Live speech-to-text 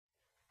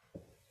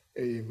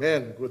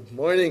Amen. Good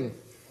morning.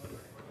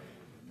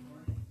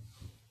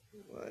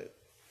 Right.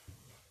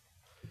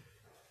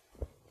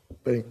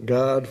 Thank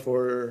God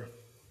for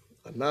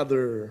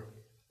another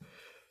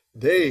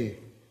day.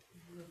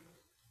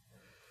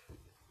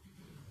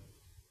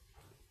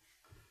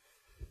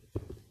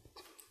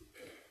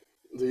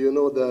 Do you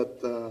know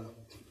that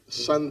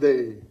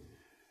Sunday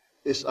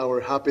is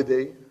our happy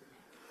day?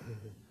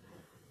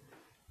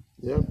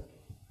 Yeah.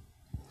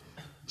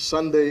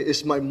 Sunday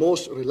is my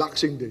most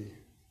relaxing day.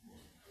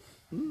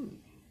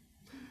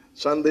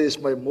 Sunday is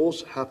my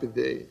most happy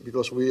day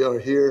because we are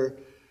here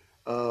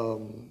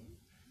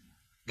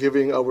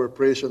giving our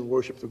praise and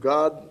worship to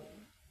God,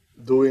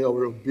 doing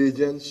our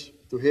obedience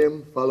to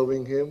Him,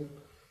 following Him.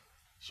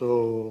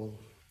 So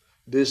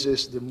this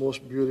is the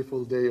most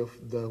beautiful day of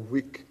the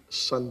week,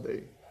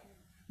 Sunday.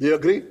 Do you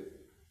agree?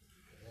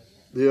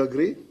 Do you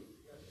agree?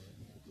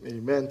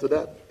 Amen to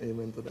that.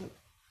 Amen to that.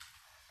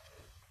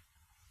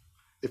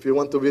 If you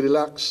want to be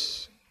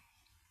relaxed,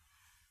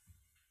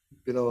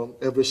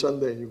 every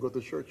Sunday you go to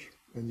church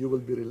and you will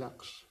be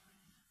relaxed.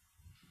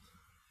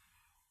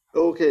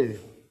 Okay.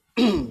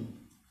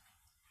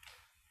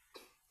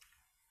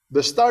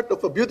 The start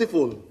of a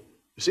beautiful,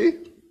 you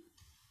see?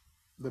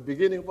 The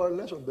beginning of our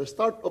lesson, the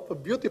start of a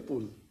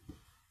beautiful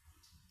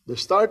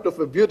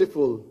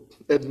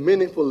and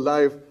meaningful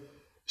life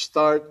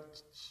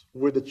starts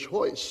with a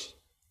choice.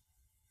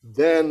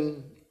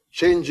 Then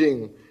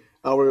changing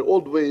our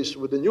old ways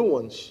with the new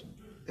ones.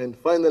 And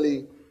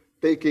finally,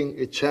 taking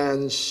a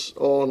chance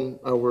on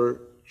our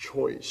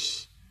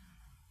choice.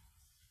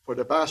 For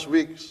the past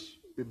weeks,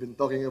 we've been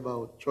talking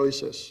about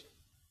choices.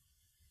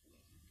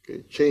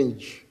 Okay,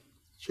 change.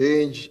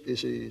 Change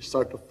is a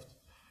start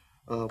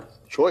of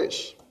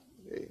choice.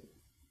 Okay.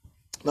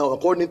 Now,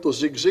 according to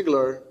Zig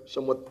Ziglar,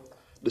 somewhat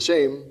the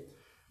same,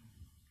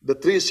 the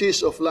 3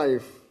 C's of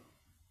life: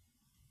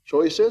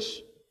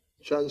 choices,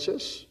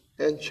 chances,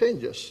 and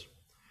changes.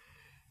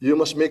 You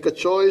must make a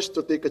choice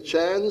to take a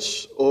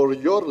chance, or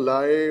your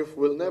life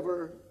will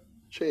never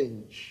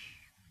change.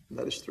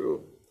 That is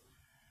true.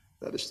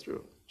 That is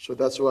true. So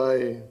that's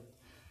why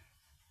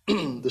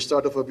the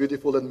start of a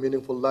beautiful and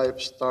meaningful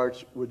life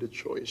starts with a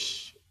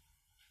choice.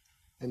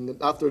 And then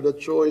after the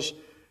choice,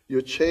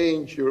 you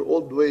change your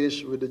old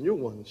ways with the new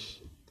ones.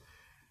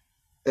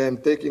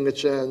 And taking a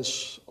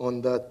chance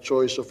on that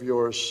choice of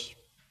yours.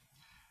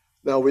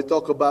 Now we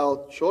talk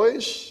about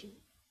choice,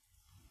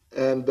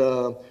 and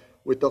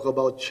we talk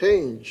about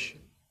change.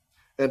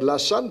 And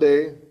last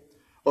Sunday,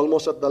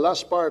 almost at the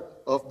last part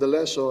of the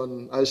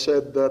lesson, I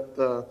said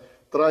that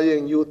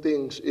trying new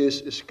things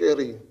is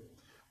scary.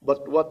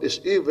 But what is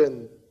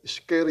even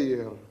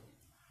scarier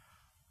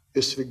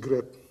is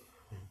regret.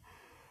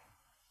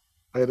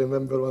 I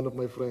remember one of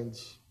my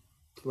friends,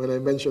 when I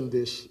mentioned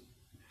this,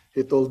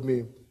 he told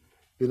me,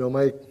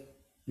 Mike,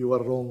 you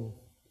are wrong.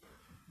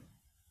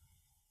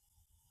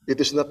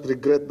 It is not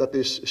regret that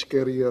is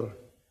scarier.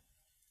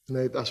 And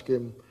I'd ask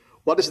him,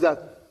 what is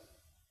that?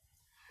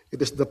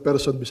 It is the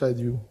person beside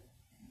you.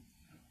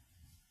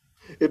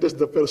 It is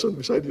the person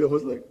beside you. I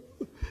was like,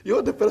 you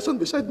are the person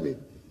beside me.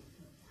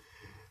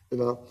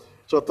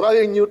 So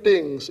trying new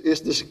things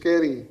is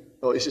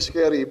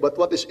scary, but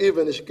what is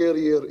even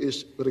scarier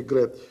is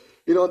regret.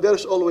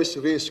 There's always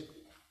risk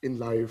in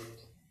life.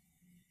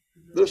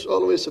 There's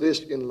always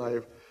risk in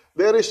life.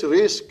 There is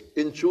risk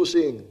in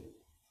choosing.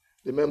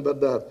 Remember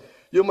that.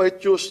 You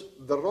might choose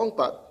the wrong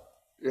path.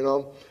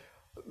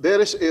 There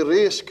is a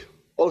risk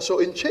also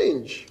in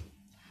change.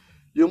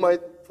 You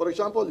might, for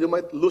example,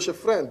 lose a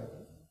friend.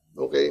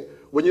 Okay?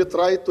 When you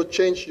try to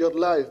change your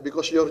life,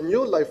 because your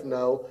new life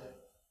now,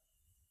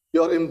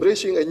 you're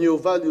embracing a new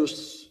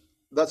values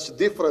that's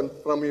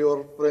different from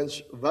your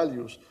friend's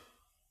values.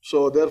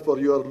 So therefore,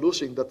 you are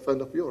losing that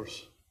friend of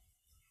yours.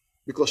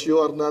 Because you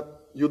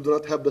do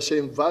not have the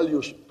same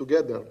values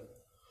together.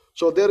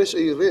 So there is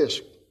a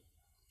risk.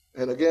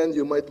 And again,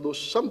 you might lose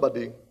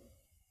somebody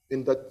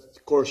in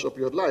that course of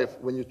your life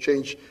when you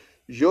change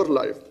your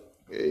life.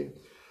 Okay?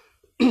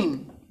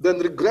 Then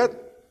regret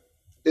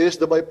is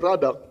the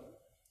byproduct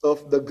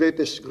of the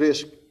greatest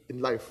risk in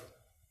life.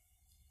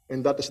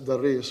 And that is the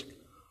risk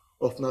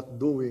of not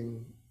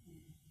doing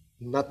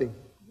nothing.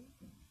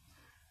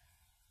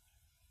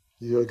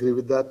 Do you agree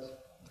with that?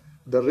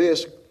 The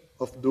risk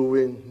of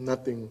doing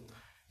nothing.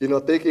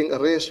 Taking a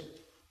risk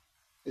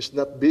is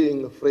not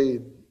being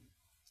afraid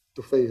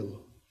to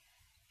fail.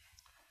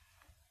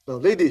 Now,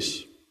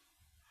 ladies,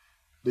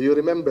 do you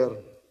remember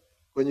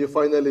when you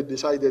finally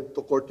decided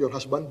to court your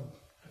husband?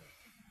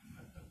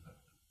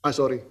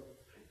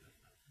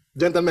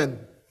 Gentlemen.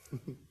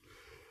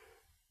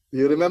 Do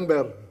you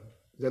remember,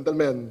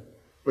 gentlemen,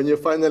 when you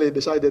finally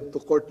decided to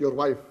court your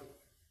wife?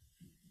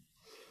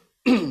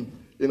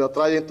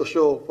 Trying to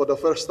show for the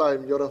first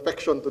time your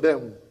affection to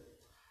them.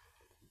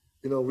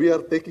 We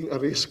are taking a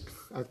risk,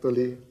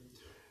 actually.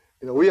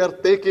 We are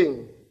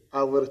taking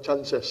our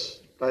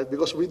chances, right?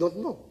 Because we don't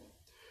know.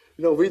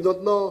 We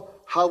don't know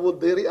how would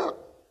they react.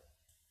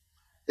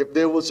 If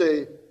they will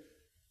say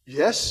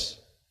yes,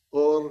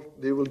 or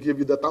they will give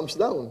you the thumbs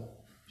down.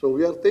 So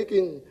we are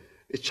taking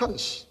a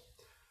chance.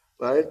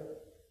 right?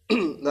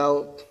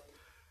 Now,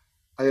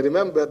 I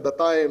remember the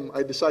time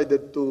I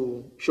decided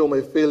to show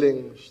my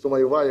feelings to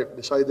my wife,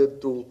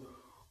 decided to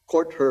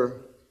court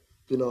her,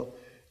 you know,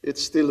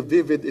 it's still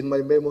vivid in my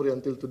memory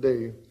until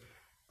today.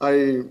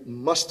 I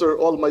muster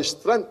all my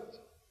strength,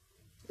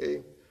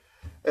 okay?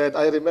 And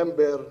I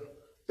remember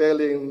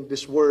telling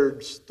these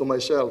words to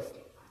myself,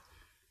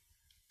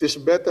 it is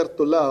better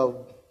to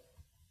love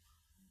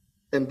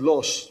and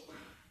lose,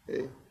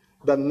 okay,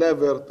 than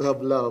never to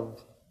have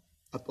love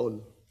at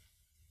all.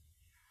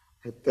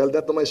 I tell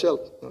that to myself.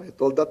 I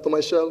told that to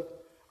myself.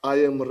 I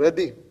am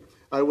ready.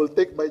 I will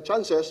take my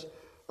chances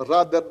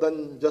rather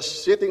than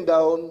just sitting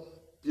down,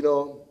 you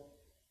know,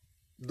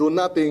 do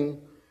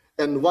nothing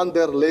and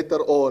wonder later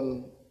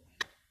on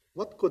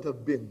what could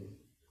have been,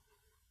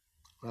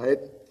 right?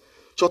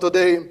 So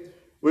today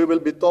we will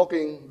be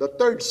talking the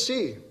third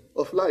C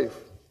of life.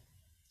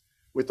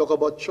 We talk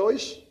about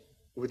choice,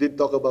 we did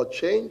talk about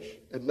change,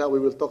 and now we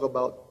will talk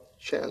about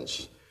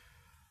chance.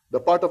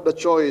 The part of the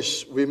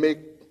choice we make,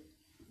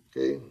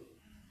 okay,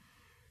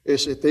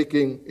 is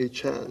taking a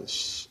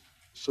chance.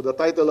 So the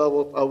title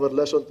of our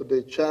lesson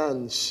today,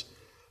 Chance,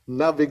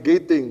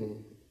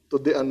 Navigating to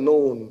the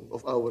Unknown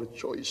of Our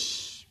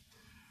Choice.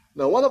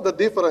 Now, one of the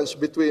difference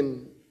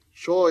between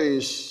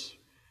choice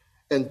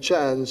and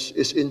chance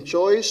is in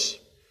choice,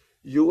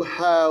 you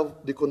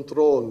have the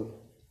control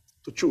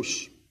to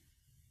choose.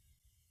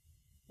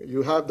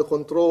 You have the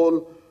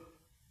control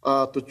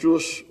to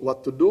choose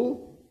what to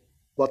do,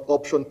 what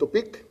option to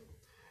pick,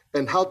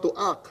 and how to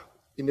act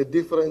in the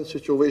different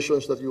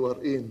situations that you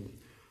are in.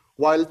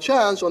 While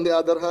chance, on the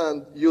other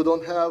hand, you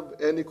don't have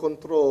any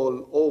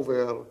control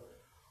over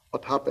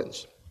what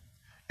happens.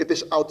 It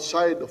is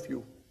outside of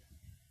you.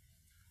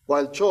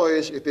 While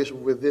choice, it is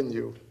within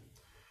you.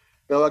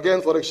 Now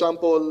again, for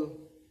example,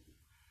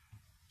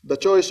 the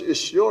choice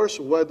is yours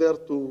whether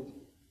to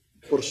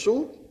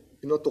pursue,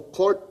 to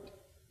court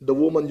the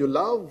woman you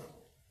love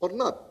or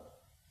not.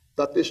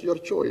 That is your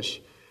choice.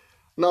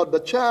 Now, the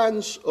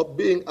chance of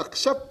being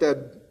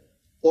accepted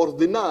or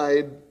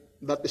denied,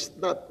 that is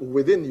not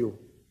within you.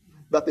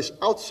 That is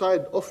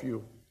outside of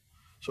you.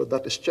 So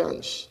that is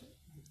chance.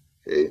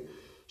 Okay?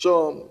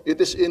 So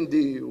it is in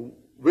the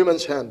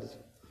women's hand.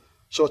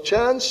 So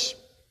chance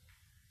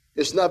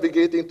is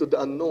navigating to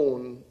the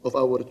unknown of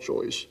our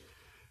choice.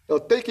 Now,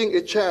 taking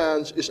a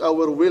chance is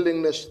our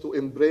willingness to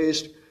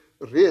embrace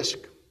risk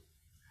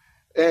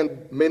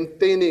and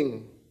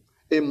maintaining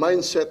a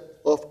mindset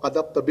of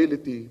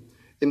adaptability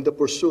in the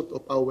pursuit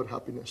of our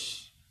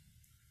happiness.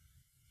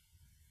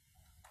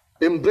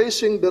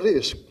 Embracing the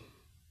risk.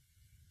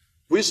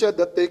 We said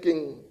that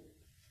taking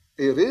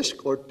a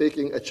risk or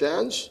taking a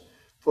chance,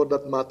 for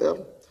that matter,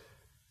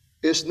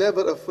 is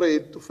never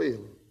afraid to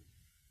fail.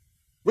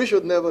 We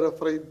should never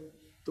afraid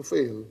to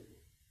fail.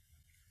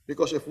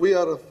 Because if we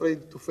are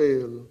afraid to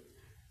fail,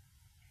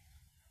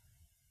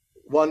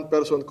 one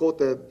person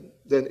quoted,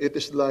 then it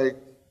is like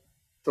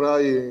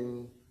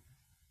trying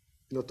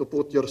to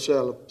put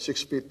yourself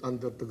 6 feet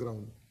under the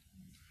ground.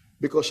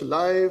 Because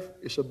life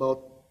is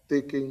about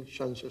taking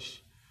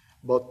chances,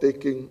 about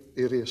taking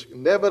a risk.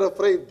 Never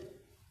afraid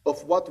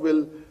of what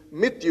will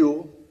meet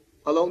you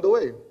along the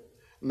way.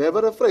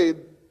 Never afraid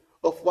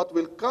of what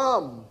will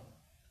come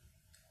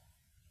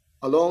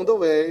along the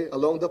way,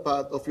 along the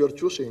path of your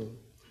choosing.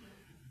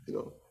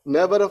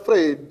 Never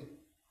afraid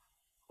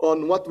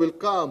on what will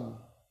come,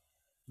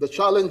 the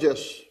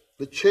challenges,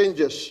 the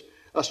changes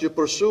as you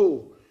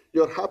pursue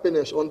your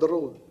happiness on the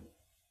road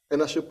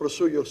and as you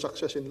pursue your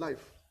success in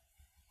life.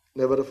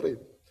 Never afraid.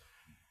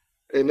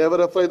 And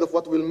never afraid of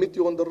what will meet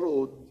you on the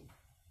road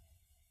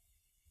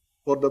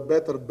for the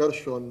better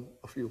version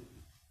of you.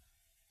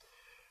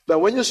 Now,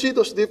 when you see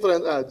those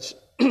different ads,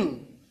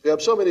 we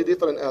have so many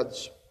different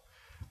ads,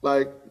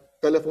 like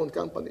telephone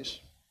companies.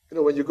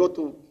 When you go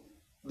to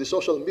the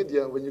social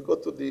media, when you go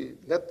to the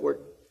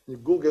network, you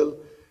Google,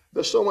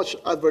 there's so much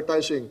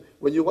advertising.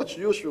 When you watch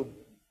YouTube,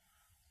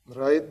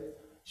 right?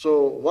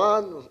 So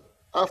one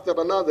after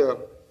another,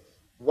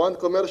 one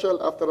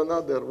commercial after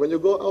another. When you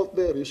go out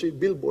there, you see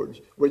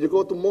billboards. When you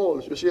go to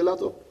malls, you see a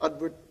lot of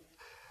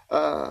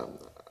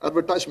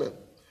advertisement.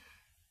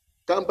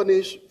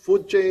 Companies,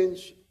 food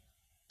chains,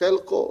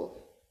 telco,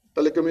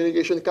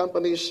 telecommunication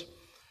companies,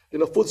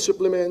 food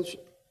supplements,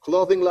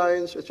 clothing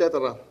lines,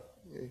 etc.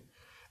 Okay.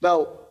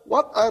 Now,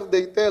 what are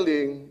they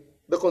telling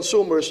the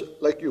consumers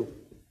like you?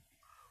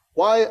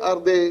 Why are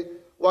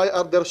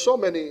there so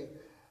many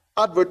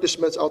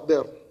advertisements out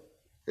there?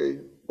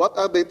 Okay. What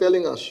are they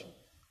telling us?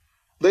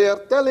 They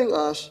are telling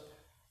us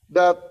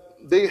that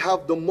they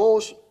have the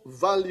most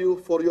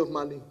value for your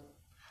money.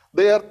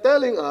 They are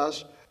telling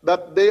us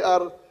that they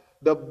are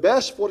the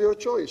best for your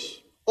choice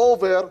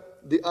over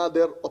the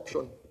other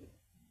option.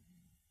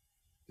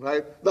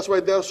 Right? That's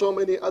why there are so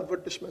many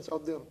advertisements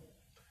out there.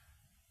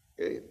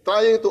 Okay?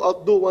 Trying to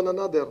outdo one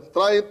another,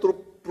 trying to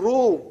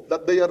prove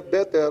that they are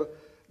better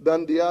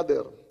than the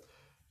other.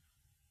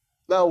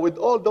 Now, with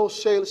all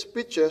those sales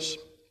pitches,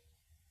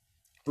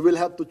 we will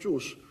have to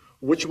choose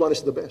which one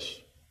is the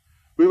best.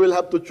 We will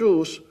have to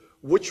choose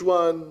which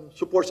one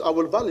supports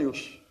our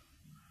values.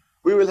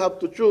 we will have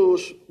to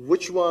choose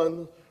which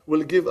one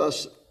will give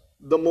us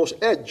the most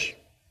edge,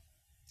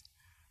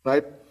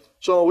 right?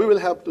 So we will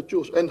have to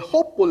choose. And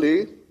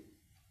hopefully,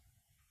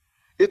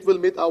 it will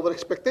meet our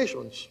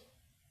expectations,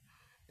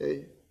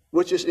 okay,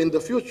 which is in the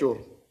future,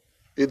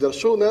 either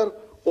sooner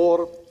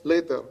or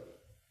later,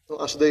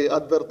 as they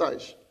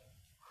advertise.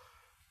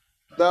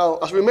 Now,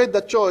 as we made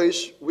that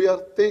choice, we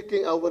are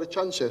taking our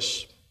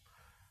chances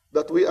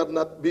that we are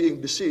not being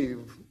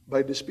deceived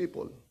by these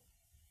people.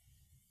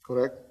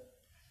 Correct?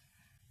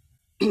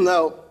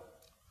 Now,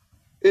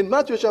 in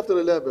Matthew chapter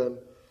 11,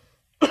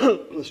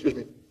 excuse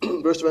me,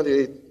 verse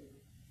 28,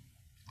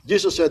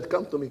 Jesus said,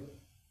 "Come to me.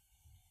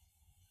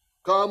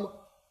 Come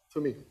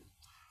to me.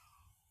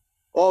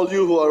 All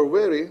you who are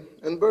weary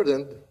and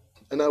burdened,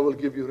 and I will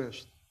give you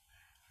rest."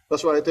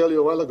 That's why I tell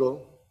you a while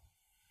ago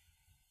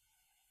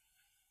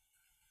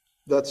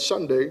that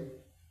Sunday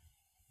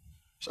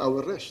is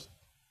our rest,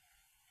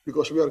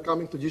 because we are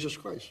coming to Jesus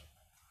Christ.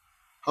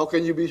 How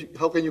can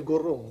you go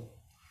wrong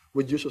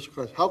with Jesus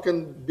Christ? How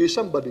can be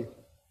somebody,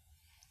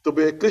 to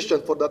be a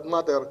Christian for that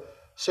matter,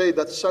 say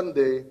that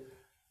Sunday,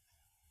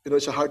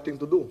 it's a hard thing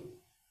to do?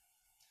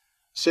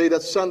 Say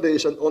that Sunday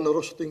is an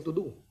onerous thing to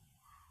do.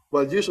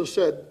 Well, Jesus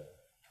said,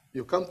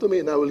 "You come to me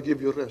and I will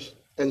give you rest."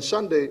 And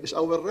Sunday is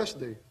our rest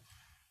day.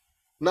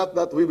 Not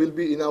that we will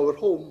be in our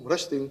home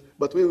resting,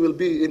 but we will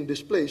be in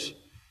this place,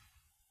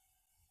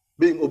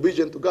 being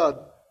obedient to God,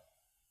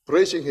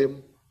 praising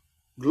Him,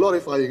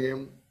 glorifying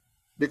Him,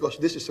 because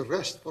this is a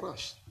rest for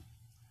us.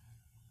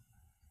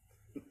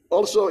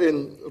 Also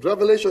in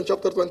Revelation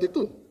chapter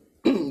 22,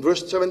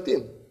 verse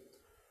 17,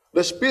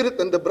 the Spirit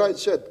and the bride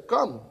said,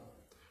 "Come."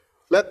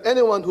 Let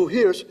anyone who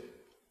hears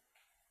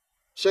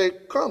say,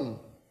 "Come."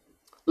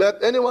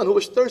 Let anyone who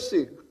is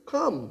thirsty,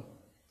 come.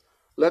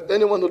 Let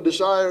anyone who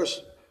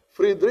desires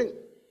free drink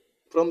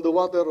from the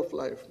water of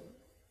life.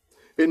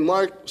 In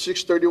Mark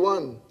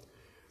 6:31,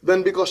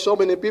 then because so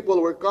many people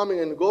were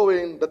coming and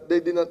going that they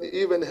did not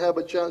even have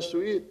a chance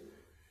to eat,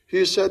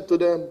 He said to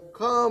them,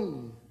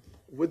 "Come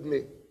with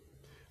me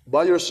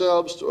by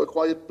yourselves to a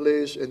quiet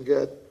place and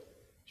get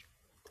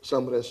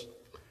some rest."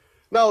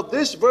 Now,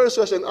 these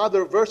verses and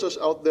other verses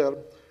out there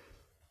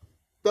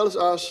tells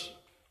us,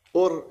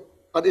 or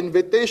an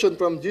invitation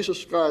from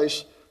Jesus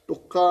Christ to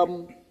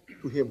come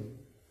to Him.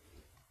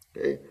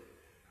 Okay?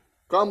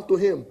 Come to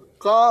Him.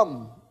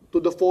 Come to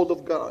the fold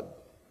of God.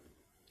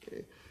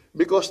 Okay?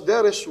 Because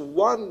there is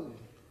one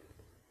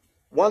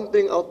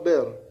thing out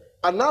there,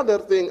 another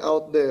thing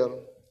out there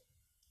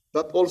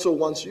that also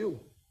wants you.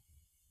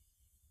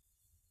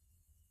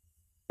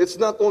 It's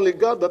not only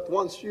God that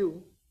wants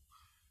you.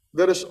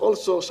 There is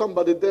also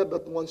somebody there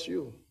that wants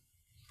you.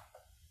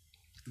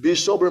 Be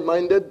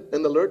sober-minded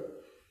and alert.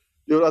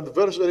 Your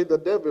adversary, the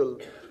devil,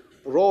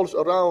 rolls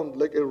around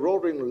like a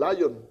roaring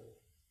lion,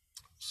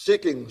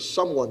 seeking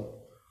someone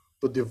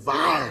to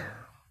devour.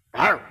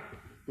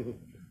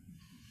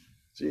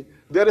 See,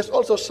 there is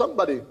also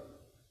somebody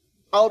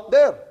out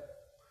there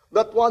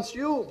that wants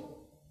you,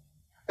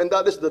 and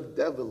that is the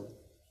devil.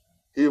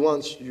 He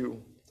wants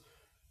you.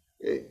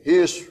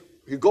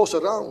 He goes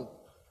around.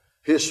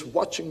 He's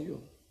watching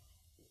you.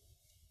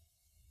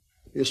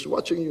 He's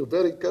watching you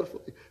very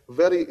carefully,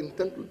 very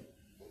intently,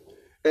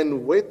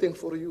 and waiting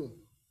for you.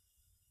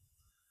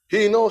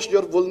 He knows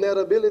your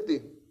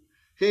vulnerability.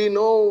 He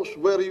knows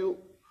where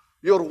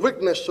your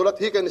weakness, so that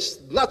He can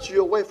snatch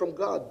you away from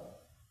God.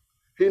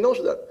 He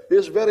knows that. He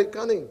is very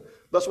cunning.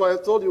 That's why I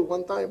told you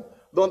one time,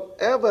 don't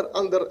ever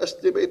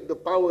underestimate the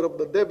power of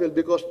the devil,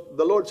 because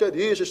the Lord said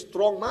he is a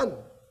strong man.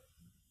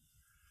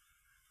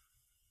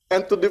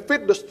 And to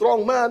defeat the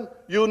strong man,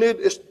 you need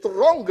a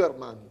stronger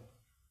man.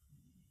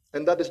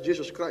 And that is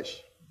Jesus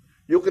Christ.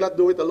 You cannot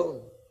do it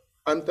alone.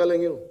 I'm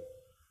telling you.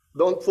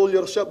 Don't fool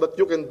yourself that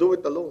you can do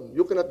it alone.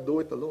 You cannot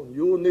do it alone.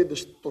 You need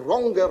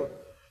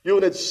you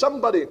need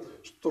somebody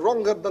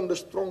stronger than the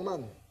strong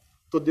man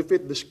to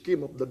defeat the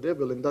scheme of the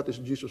devil, and that is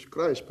Jesus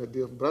Christ, my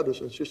dear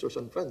brothers and sisters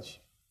and friends.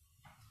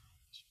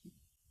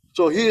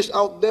 So He is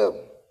out there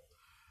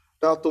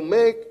now to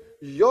make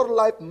your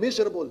life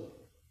miserable.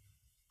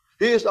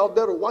 He is out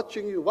there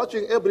watching you,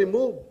 watching every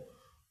move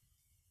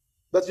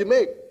that you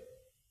make,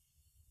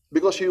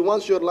 because He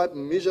wants your life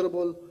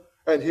miserable,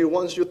 and He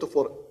wants you to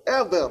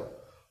forever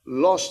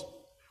lost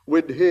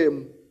with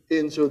Him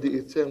into the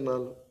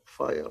eternal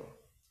fire.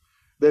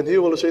 Then He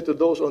will say to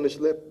those on His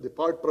left,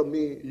 "Depart from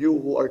me, you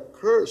who are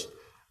cursed,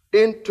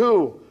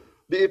 into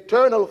the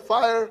eternal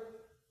fire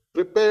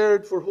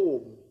prepared for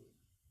whom?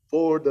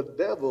 For the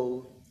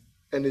devil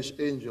and his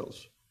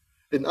angels."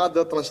 In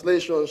other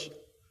translations,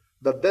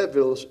 the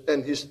devils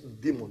and his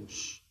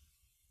demons.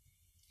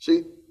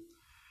 See?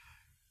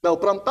 Now,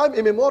 from time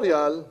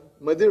immemorial,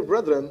 my dear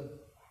brethren,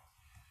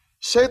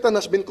 Satan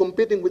has been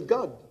competing with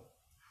God,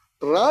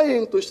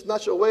 trying to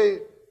snatch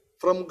away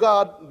from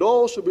God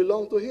those who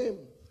belong to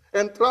him,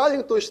 and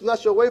trying to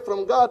snatch away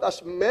from God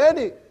as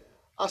many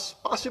as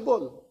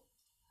possible,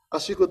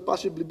 as he could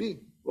possibly be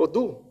or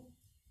do.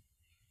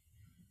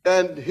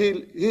 And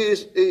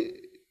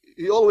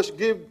he always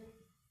give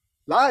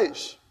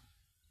lies,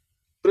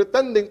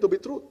 pretending to be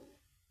truth.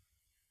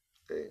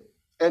 Okay?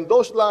 And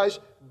those lies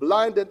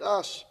blinded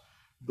us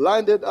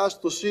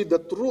to see the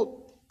truth,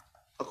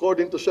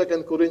 according to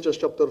 2 Corinthians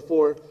chapter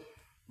 4,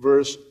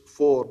 verse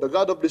 4. The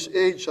God of this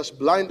age has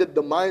blinded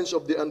the minds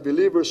of the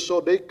unbelievers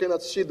so they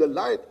cannot see the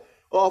light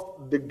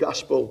of the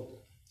gospel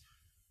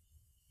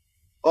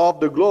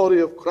of the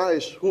glory of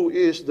Christ, who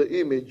is the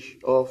image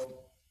of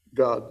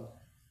God.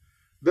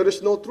 There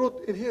is no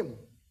truth in him.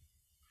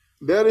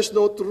 There is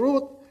no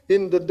truth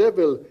in the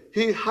devil.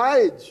 He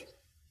hides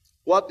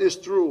what is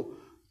true,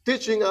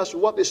 teaching us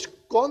what is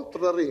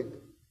contrary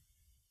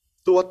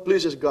to what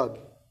pleases God.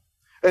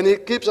 And he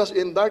keeps us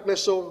in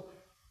darkness so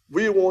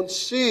we won't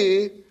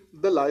see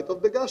the light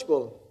of the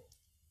gospel.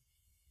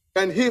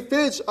 And he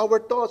feeds our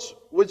thoughts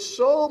with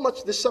so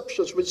much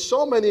deceptions, with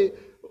so many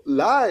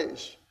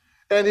lies.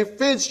 And he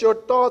feeds your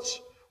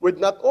thoughts with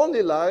not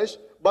only lies,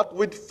 but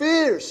with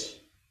fears.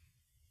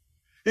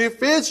 He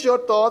feeds your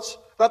thoughts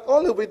not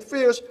only with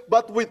fears,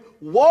 but with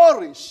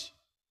worries.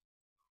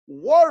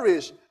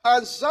 Worries,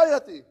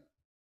 anxiety.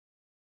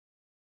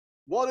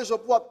 Worries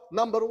of what?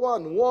 Number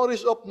one,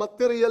 worries of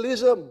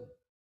materialism.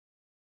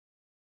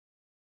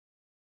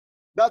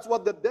 That's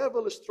what the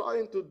devil is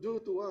trying to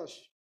do to us.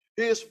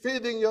 He is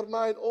feeding your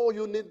mind, oh,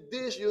 you need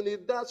this, you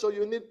need that, so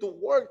you need to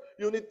work,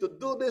 you need to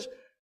do this.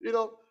 You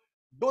know,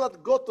 do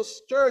not go to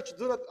church,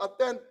 do not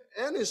attend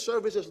any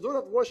services, do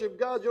not worship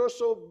God, you're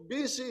so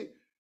busy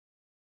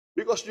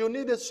because you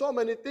needed so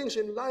many things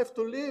in life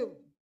to live.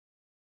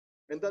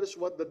 And that is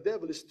what the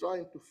devil is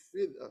trying to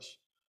feed us,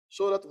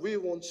 so that we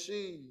won't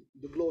see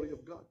the glory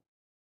of God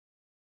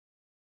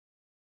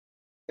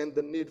and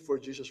the need for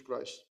Jesus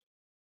Christ.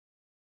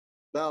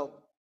 Now,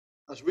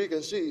 as we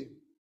can see,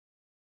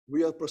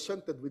 we are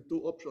presented with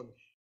two options.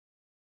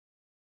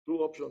 Two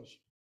options.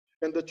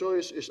 And the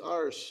choice is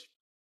ours.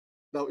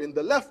 Now, in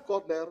the left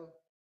corner,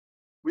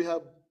 we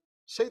have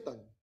Satan.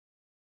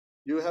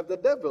 You have the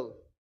devil,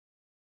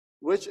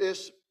 which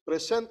is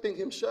presenting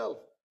himself,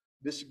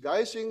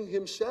 disguising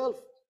himself,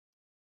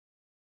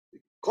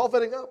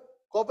 cover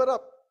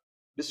up,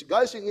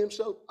 disguising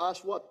himself as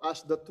what?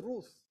 As the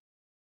truth.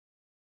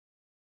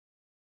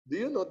 Do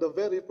you know the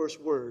very first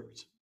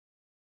words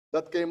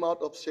that came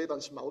out of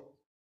Satan's mouth?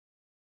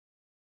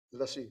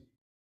 Let's see.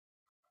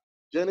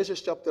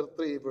 Genesis chapter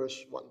 3,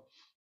 verse 1.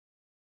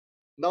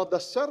 Now the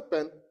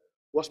serpent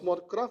was more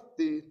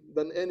crafty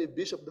than any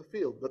beast of the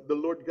field that the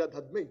Lord God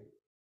had made.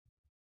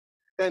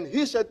 And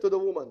he said to the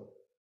woman,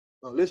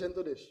 now listen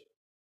to this.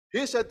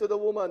 He said to the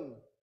woman,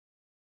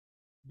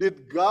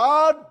 did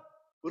God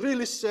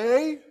really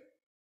say?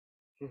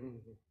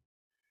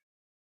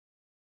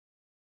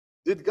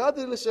 Did God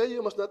really say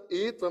you must not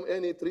eat from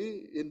any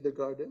tree in the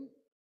garden?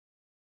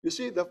 You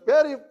see, the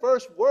very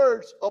first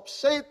words of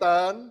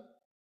Satan,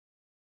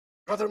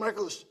 Brother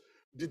Marcus,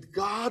 did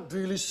God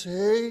really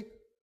say?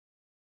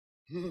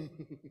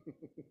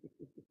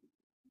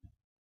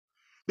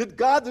 Did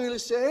God really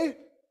say?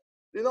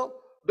 You know,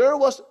 there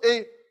was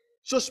a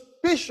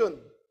suspicion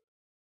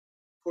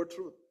for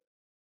truth.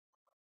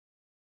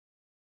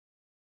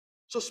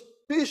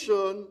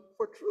 Suspicion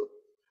for truth.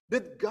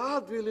 Did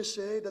God really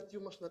say that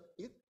you must not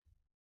eat?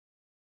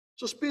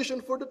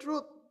 Suspicion for the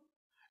truth.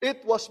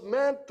 It was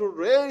meant to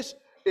raise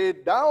a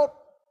doubt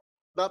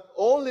not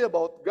only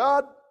about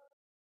God,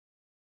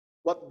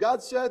 what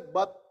God said,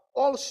 but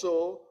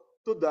also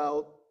to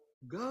doubt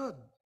God.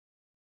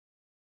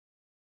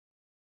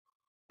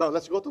 Now,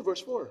 let's go to verse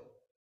 4.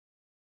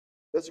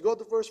 Let's go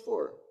to verse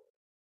 4.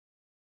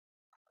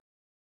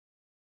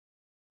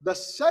 The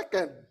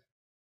second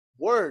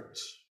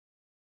words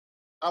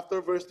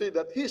after verse 3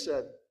 that he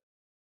said,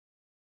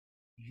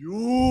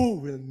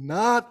 you will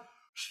not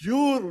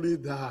surely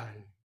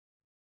die.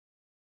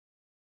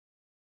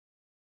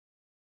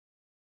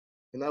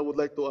 And I would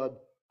like to add,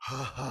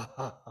 ha ha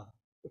ha ha.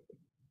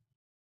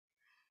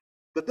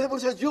 The devil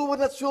said, you will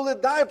not surely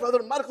die,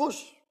 Brother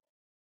Marcus.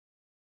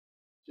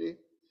 See,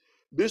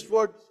 this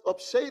word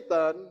of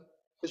Satan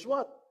is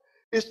what?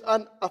 It's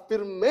an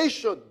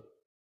affirmation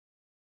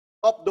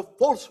of the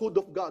falsehood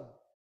of God.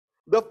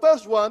 The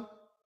first one,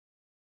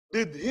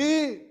 did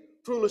he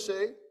truly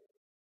say?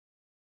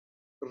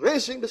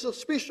 Raising the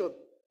suspicion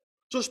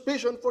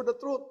for the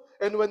truth.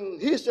 And when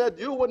he said,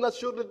 you will not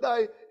surely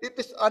die, it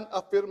is an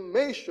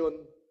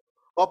affirmation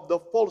of the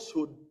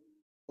falsehood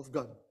of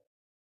God.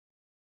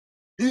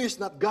 He is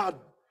not God.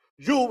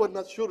 You will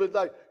not surely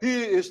die.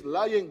 He is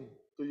lying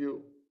to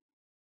you.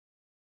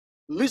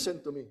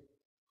 Listen to me.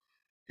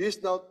 He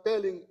is now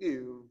telling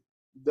you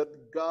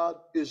that God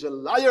is a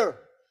liar.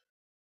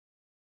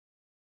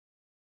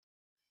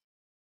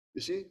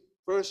 You see,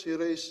 first he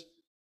raised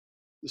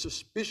the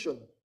suspicion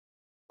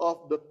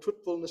of the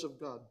truthfulness of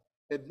God.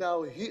 And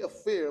now he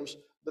affirms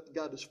that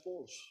God is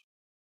false.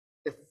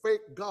 A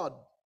fake God.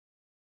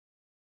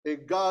 A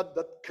God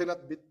that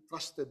cannot be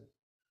trusted.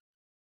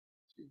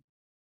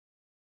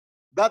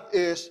 That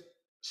is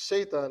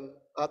Satan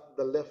at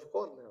the left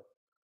corner.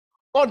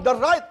 On the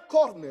right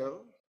corner,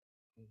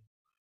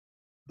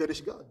 there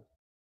is God.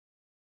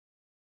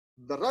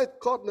 The right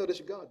corner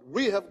is God.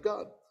 We have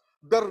God.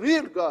 The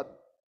real God.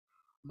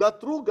 The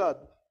true God.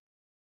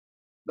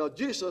 Now,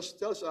 Jesus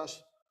tells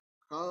us,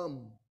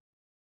 come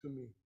to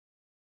me.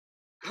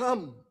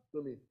 Come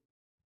to me.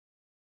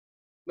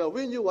 Now,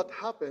 we knew what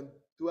happened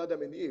to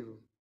Adam and Eve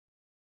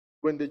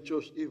when they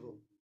chose evil.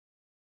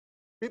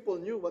 People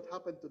knew what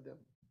happened to them.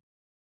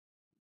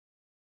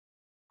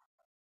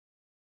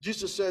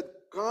 Jesus said,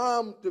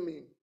 come to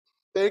me.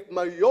 Take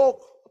my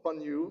yoke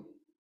upon you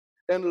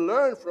and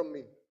learn from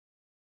me.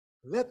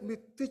 Let me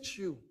teach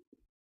you,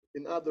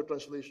 in other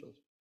translations.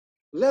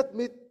 Let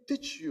me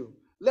teach you.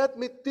 Let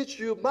me teach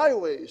you my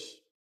ways.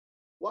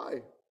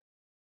 Why?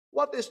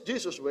 What is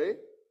Jesus' way?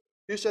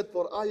 He said,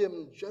 for I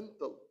am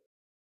gentle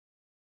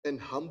and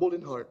humble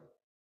in heart,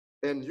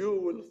 and you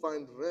will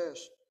find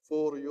rest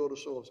for your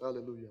souls.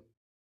 Hallelujah.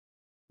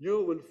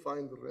 You will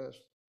find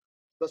rest.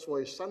 That's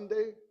why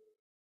Sunday,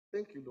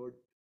 thank you, Lord,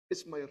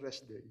 it's my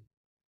rest day.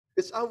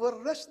 It's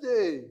our rest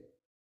day.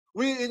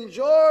 We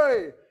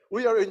enjoy.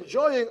 We are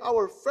enjoying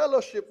our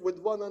fellowship with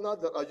one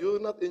another. Are you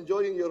not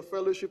enjoying your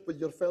fellowship with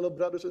your fellow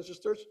brothers and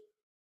sisters?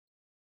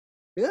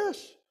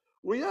 Yes,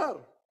 we are.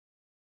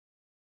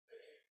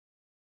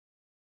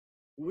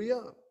 We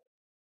are.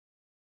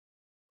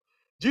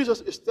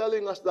 Jesus is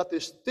telling us that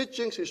his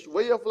teachings, his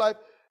way of life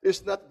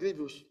is not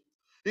grievous.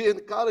 He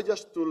encourages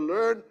us to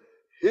learn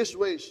his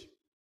ways.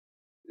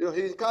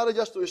 He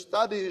encourages us to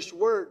study his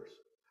words.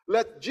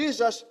 Let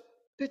Jesus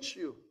teach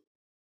you.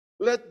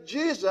 Let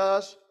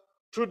Jesus,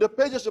 through the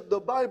pages of the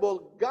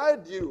Bible,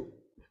 guide you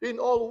in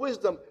all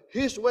wisdom,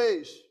 his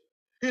ways,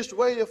 his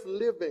way of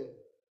living.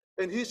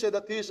 And he said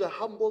that he is a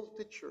humble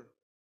teacher.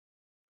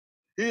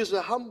 He is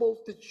a humble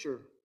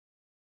teacher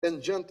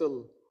and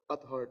gentle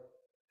at heart.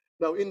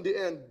 Now, in the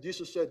end,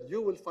 Jesus said,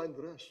 you will find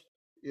rest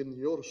in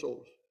your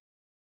souls.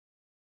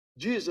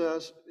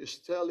 Jesus is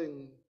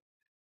telling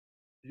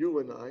you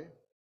and I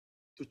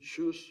to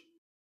choose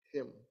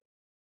him.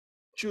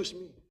 Choose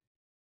me.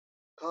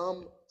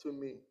 Come to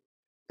me.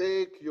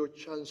 Take your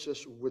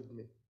chances with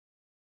me.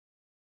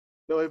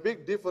 Now, a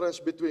big difference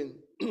between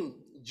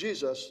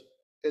Jesus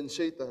and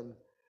Satan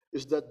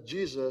is that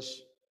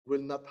Jesus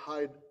will not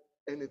hide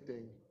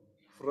anything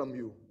from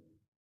you.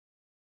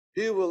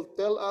 He will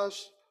tell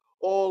us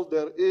all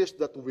there is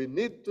that we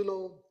need to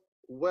know,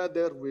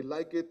 whether we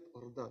like it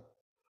or not.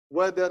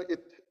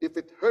 If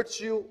it hurts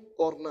you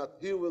or not,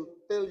 he will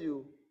tell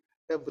you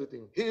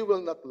everything. He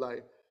will not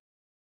lie.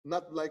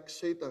 Not like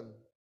Satan.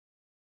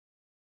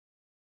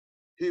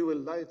 He will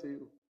lie to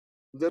you.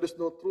 There is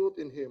no truth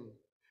in him.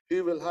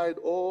 He will hide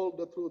all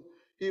the truth.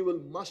 He will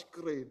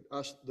masquerade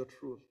as the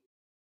truth.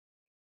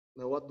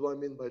 Now, what do I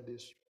mean by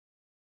this?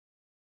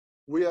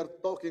 We are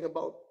talking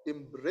about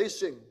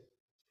embracing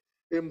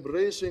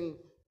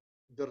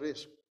the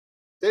risk,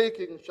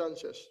 taking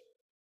chances.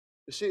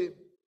 You see,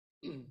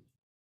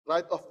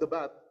 right off the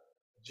bat,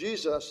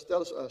 Jesus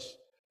tells us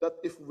that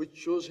if we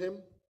choose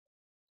him,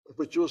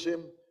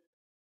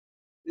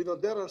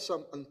 there are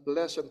some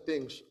unpleasant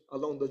things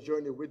along the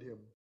journey with him.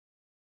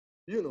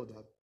 You know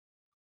that.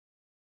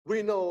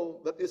 We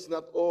know that it's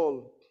not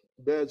all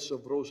beds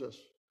of roses.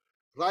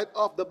 Right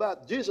off the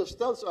bat, Jesus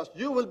tells us,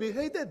 you will be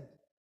hated.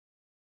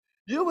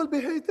 You will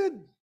be hated.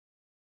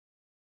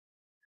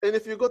 And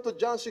if you go to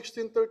John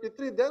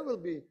 16:33, there will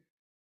be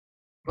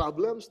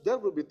problems, there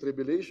will be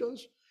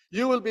tribulations.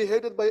 You will be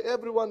hated by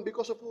everyone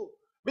because of who?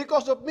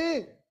 Because of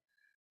me.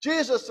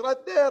 Jesus,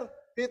 right there,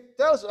 he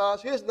tells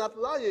us, he's not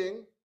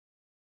lying,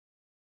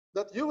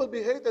 that you will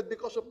be hated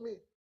because of me.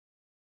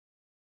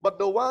 But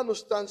the one who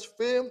stands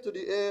firm to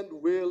the end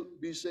will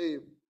be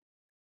saved.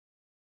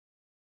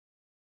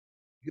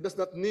 He does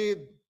not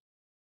need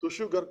to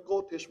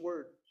sugarcoat his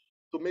words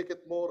to make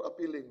it more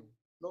appealing.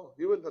 No,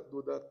 he will not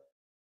do that.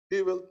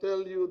 He will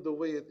tell you the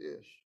way it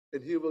is,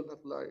 and he will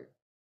not lie.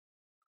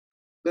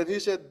 Then he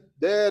said,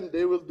 then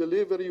they will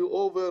deliver you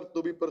over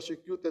to be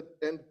persecuted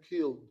and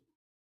killed.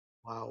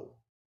 Wow.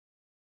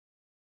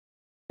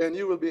 And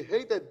you will be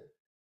hated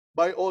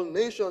by all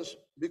nations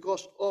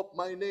because of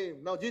my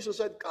name. Now Jesus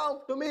said,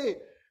 come to me,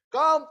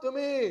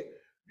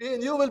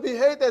 and you will be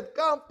hated.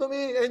 Come to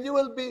me, and you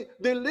will be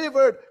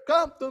delivered.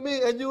 Come to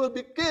me, and you will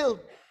be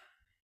killed.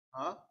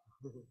 Huh?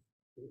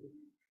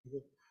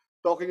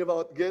 talking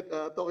about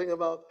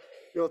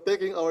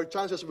taking our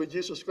chances with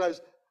Jesus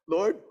Christ.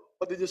 Lord,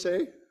 what did you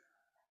say?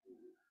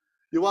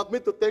 You want me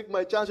to take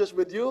my chances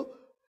with you,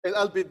 and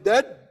I'll be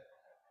dead?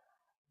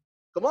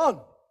 Come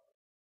on.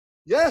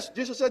 Yes,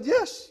 Jesus said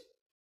yes.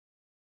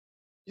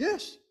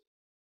 Yes.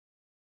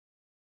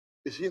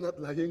 Is he not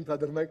lying,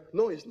 Brother Mike?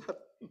 No, he's not.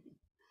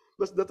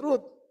 That's the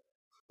truth.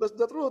 That's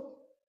the truth.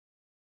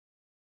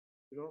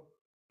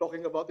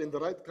 Talking about in the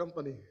right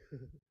company.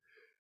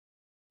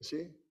 You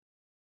see?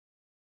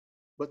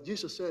 But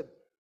Jesus said,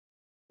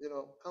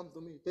 come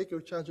to me. Take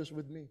your chances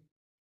with me.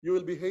 You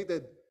will be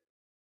hated.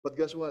 But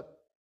guess what?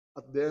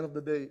 At the end of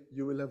the day,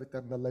 you will have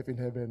eternal life in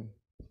heaven.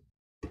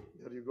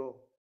 There you go.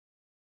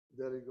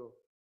 There you go.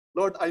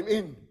 Lord, I'm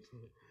in.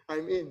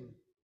 I'm in.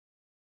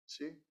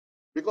 See?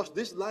 Because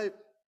this life,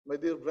 my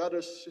dear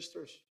brothers,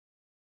 sisters,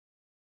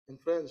 and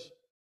friends,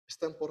 is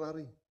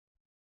temporary.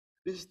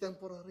 This is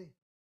temporary.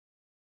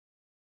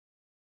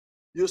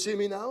 You see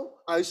me now?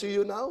 I see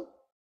you now.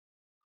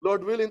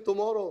 Lord willing,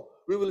 tomorrow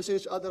we will see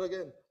each other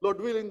again. Lord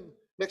willing,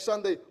 next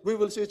Sunday we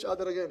will see each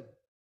other again.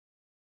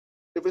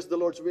 If it's the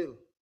Lord's will.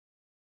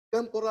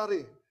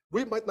 Temporary.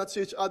 We might not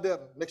see each other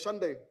next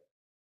Sunday.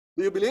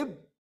 Do you believe?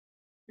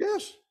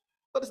 Yes.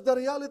 That is the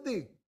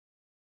reality.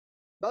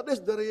 That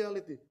is the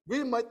reality.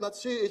 We might not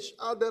see each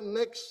other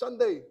next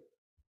Sunday.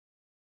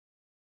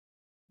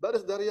 That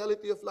is the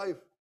reality of life.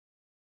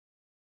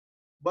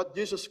 But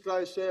Jesus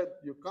Christ said,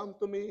 you come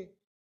to me,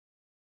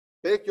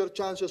 take your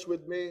chances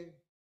with me,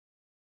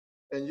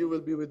 and you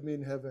will be with me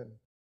in heaven.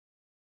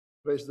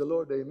 Praise the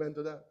Lord. Amen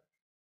to that.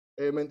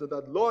 Amen to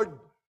that. Lord,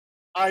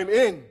 I'm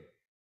in.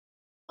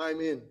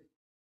 I'm in.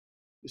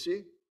 You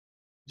see?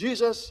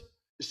 Jesus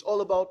is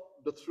all about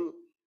the truth.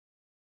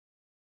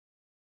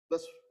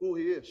 That's who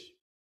he is,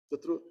 the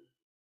truth.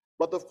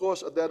 But of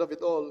course, at the end of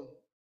it all,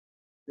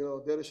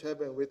 there is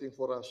heaven waiting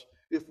for us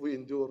if we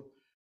endure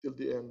till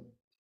the end.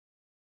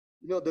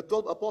 The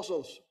 12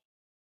 apostles,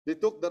 they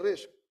took the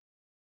risk.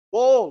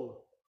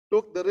 Paul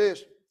took the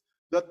risk.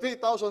 The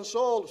 3,000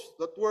 souls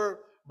that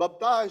were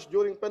baptized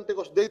during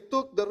Pentecost, they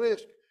took the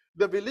risk.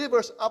 The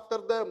believers after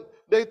them,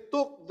 they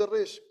took the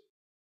risk.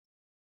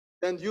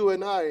 And you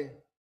and I,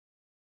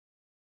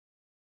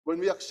 when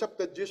we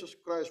accepted Jesus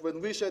Christ, when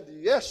we said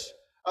yes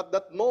at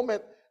that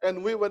moment,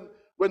 and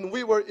when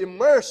we were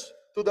immersed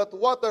to that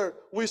water,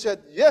 we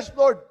said, yes,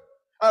 Lord,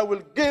 I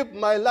will give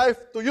my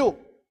life to you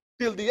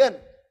till the end.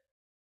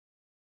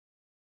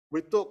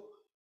 We took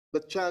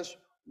the chance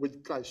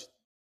with Christ.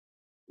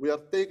 We are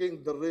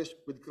taking the risk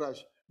with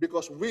Christ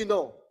because we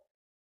know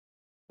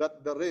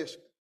that the risk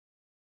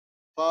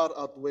far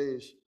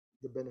outweighs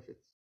the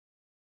benefits.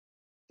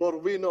 For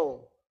we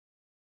know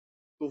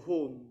to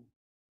whom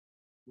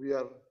we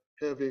are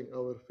having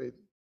our faith.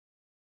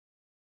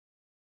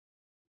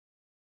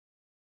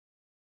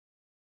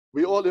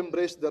 We all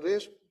embrace the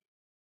risk,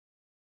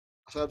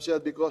 as I've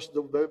said, because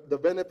the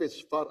benefits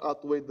far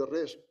outweigh the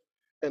risk.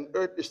 And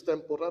earth is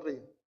temporary,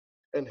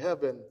 and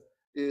heaven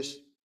is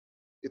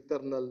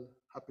eternal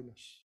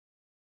happiness.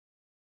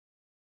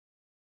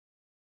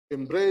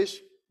 Embrace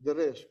the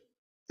risk.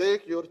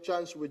 Take your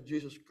chance with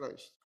Jesus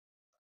Christ.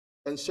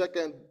 And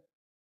second,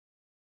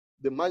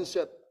 the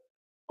mindset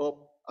of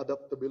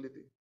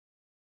adaptability.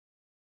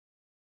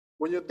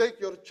 When you take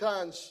your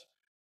chance,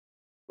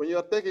 when you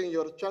are taking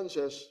your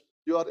chances,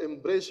 you are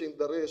embracing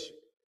the risk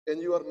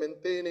and you are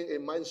maintaining a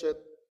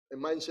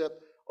mindset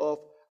of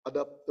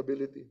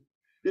adaptability.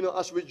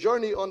 As we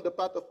journey on the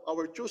path of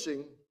our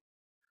choosing,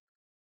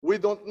 we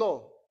don't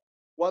know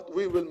what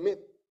we will meet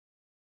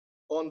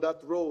on that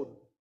road.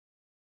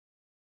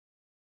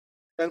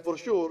 And for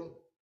sure,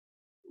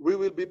 we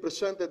will be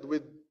presented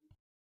with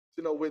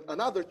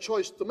another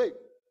choice to make.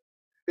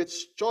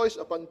 It's choice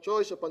upon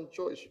choice upon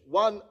choice,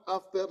 one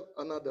after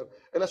another.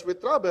 And as we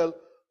travel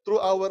through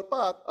our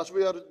path, as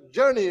we are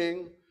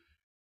journeying,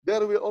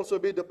 there will also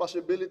be the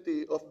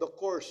possibility of the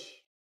course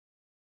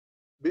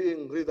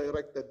being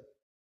redirected.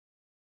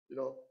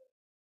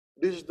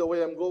 This is the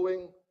way I'm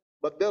going,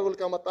 but there will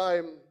come a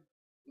time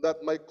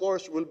that my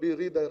course will be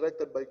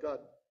redirected by God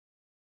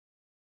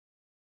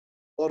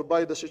or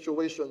by the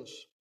situations,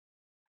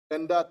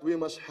 and that we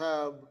must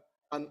have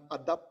an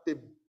adaptive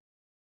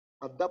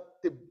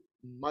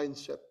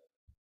mindset.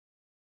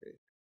 Okay.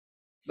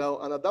 Now,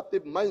 an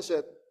adaptive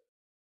mindset,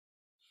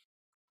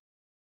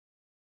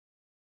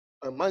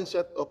 a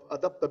mindset of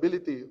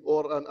adaptability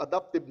or an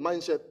adaptive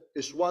mindset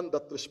is one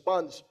that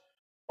responds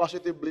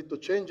positively to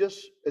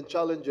changes and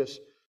challenges,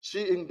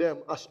 seeing them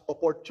as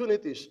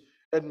opportunities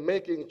and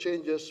making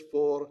changes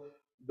for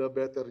the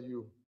better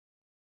you.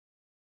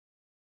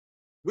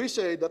 We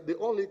say that the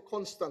only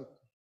constant,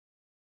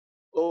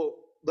 or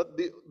that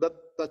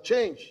the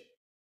change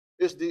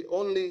is the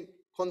only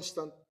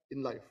constant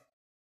in life.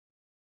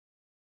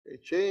 A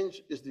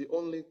change is the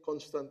only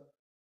constant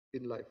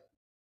in life.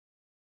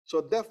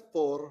 So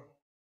therefore,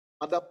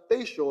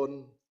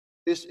 adaptation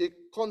is a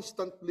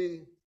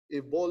constantly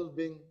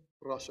evolving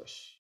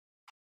process.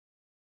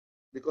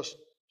 Because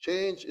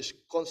change is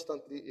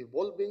constantly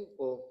evolving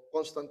or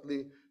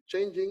constantly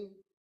changing.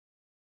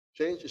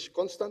 Change is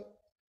constant.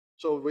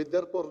 So we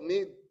therefore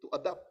need to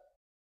adapt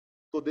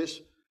to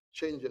these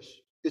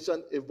changes. It's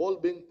an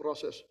evolving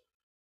process.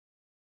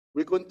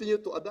 We continue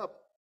to adapt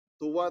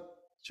to what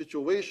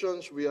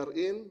situations we are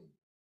in.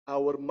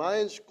 Our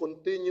minds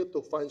continue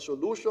to find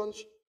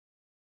solutions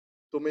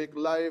to make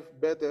life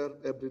better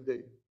every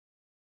day.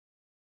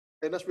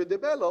 And as we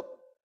develop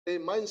a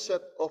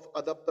mindset of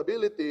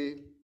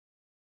adaptability,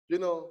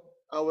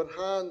 our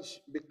hands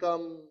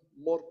become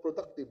more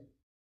productive.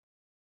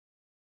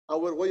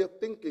 Our way of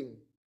thinking,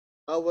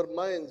 our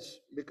minds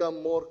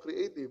become more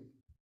creative.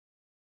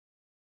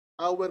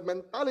 Our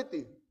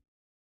mentality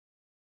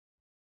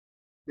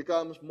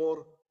becomes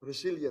more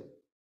resilient.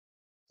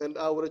 And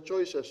our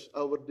choices,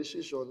 our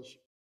decisions,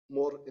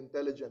 more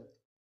intelligent.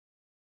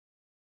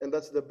 And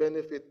that's the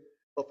benefit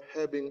of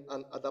having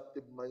an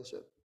adaptive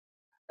mindset.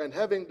 And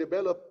having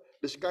developed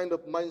this kind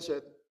of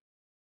mindset,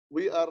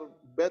 we are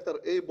better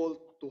able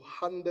to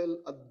handle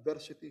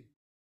adversity.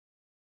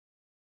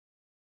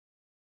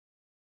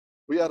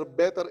 we are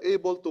better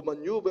able to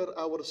maneuver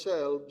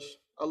ourselves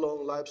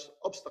along life's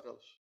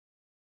obstacles.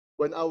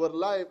 When our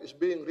life is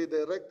being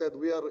redirected,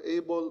 we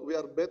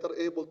are better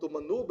able to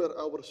maneuver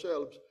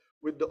ourselves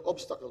with the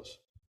obstacles.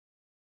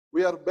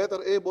 We are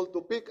better able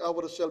to pick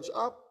ourselves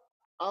up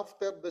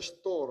after the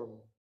storm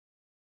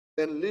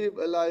and live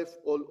a life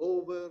all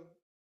over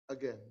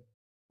again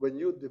when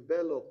you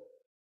develop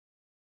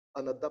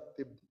an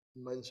adaptive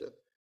mindset.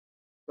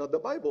 Now, the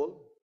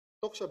Bible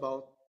talks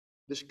about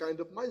this kind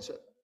of mindset.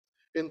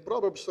 In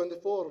Proverbs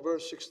 24,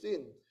 verse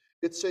 16,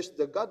 it says,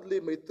 the godly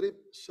may trip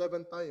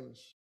 7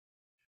 times,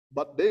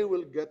 but they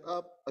will get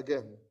up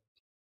again.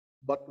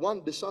 But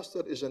one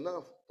disaster is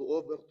enough to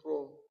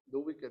overthrow the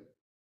wicked.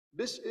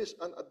 This is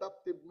an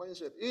adaptive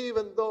mindset.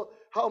 Even though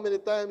how many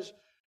times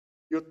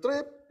you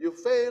trip, you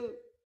fail,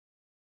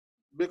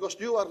 because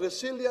you are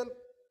resilient,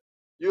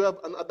 you have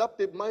an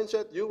adaptive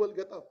mindset, you will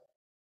get up.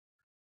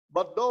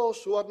 But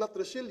those who are not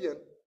resilient,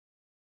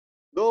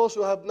 those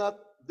who have not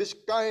this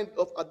kind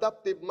of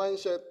adaptive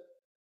mindset,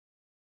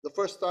 the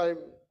first time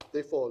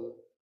they fall,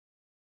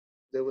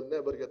 they will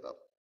never get up.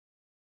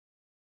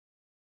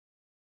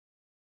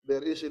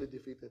 They're easily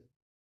defeated.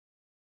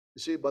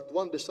 You see, but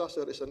one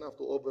disaster is enough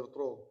to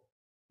overthrow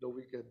the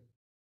wicked.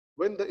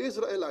 When the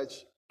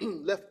Israelites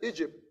left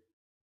Egypt,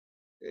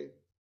 okay,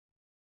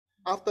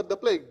 after the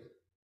plague,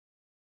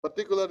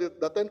 particularly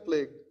the 10th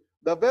plague,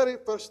 the very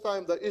first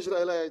time the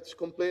Israelites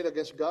complained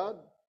against God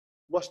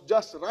was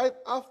just right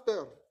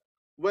after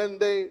when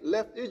they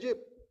left Egypt.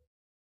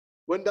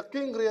 When the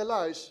king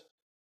realized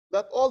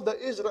that all the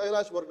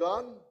Israelites were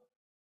gone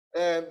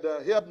and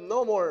he had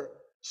no more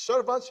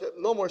servants, he had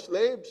no more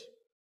slaves,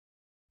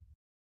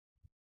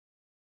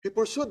 he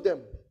pursued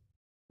them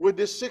with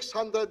his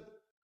 600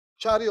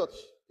 chariots,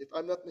 if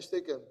I'm not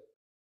mistaken.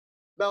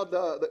 Now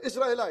the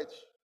Israelites,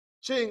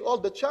 seeing all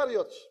the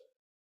chariots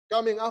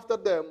coming after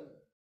them,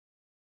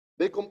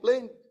 they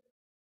complained.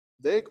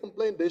 They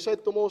complained. They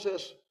said to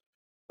Moses,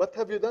 what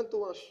have you done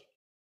to us?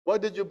 Why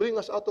did you bring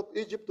us out of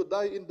Egypt to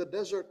die in the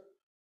desert?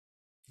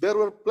 There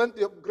were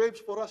plenty of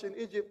graves for us in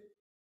Egypt.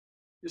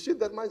 You see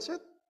that mindset?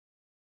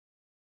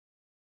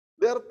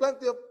 There are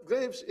plenty of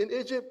graves in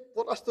Egypt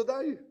for us to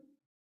die.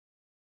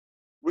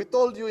 We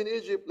told you in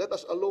Egypt, let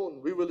us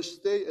alone. We will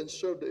stay and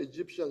serve the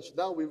Egyptians.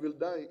 Now we will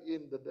die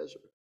in the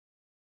desert.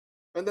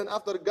 And then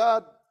after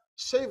God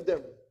saved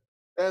them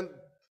and,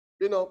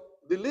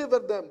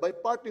 delivered them by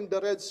parting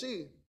the Red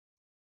Sea,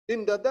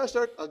 in the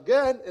desert,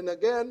 again and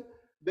again,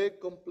 they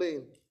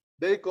complained.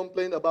 They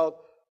complained about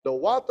the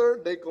water.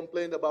 They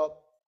complained about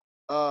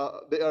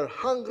they are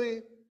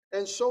hungry,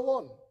 and so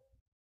on.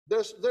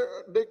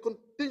 They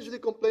continuously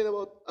complain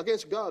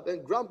against God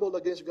and grumble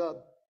against God.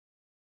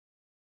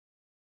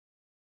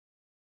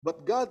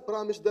 But God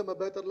promised them a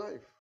better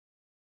life.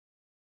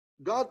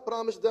 God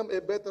promised them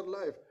a better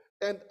life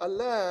and a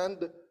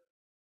land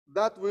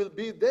that will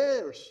be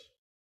theirs.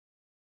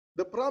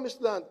 The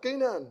promised land,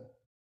 Canaan.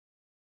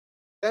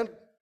 And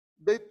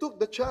they took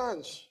the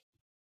chance.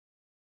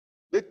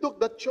 They took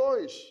the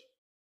choice.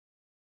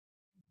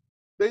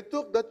 They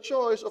took the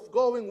choice of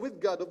going with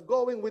God, of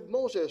going with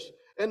Moses,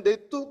 and they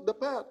took the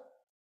path.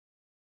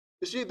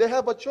 You see, they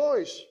have a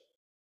choice.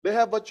 They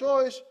have a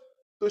choice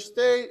to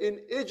stay in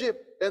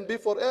Egypt and be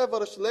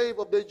forever a slave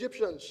of the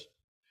Egyptians.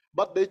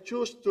 But they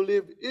choose to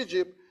leave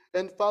Egypt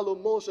and follow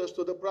Moses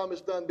to the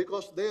promised land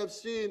because they have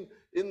seen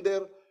in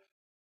their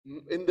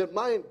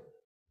mind,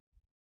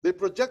 they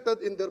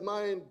projected in their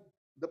mind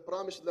the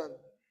promised land.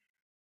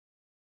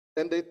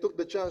 And they took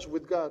the chance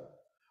with God.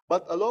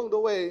 But along the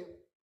way,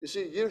 you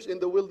see, years in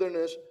the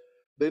wilderness,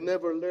 they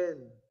never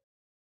learned.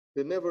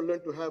 They never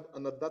learned to have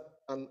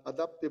an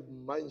adaptive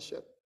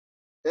mindset.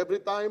 Every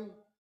time,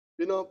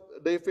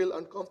 they feel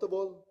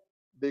uncomfortable,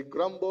 they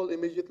grumble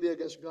immediately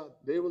against God.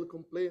 They will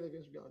complain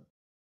against God.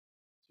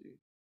 See?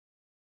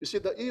 You see,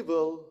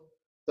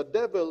 the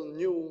devil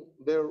knew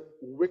their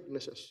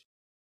weaknesses.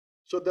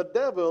 So the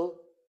devil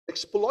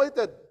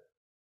exploited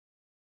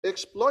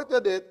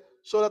it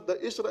so that the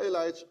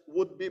Israelites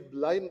would be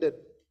blinded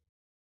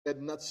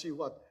and not see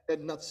what?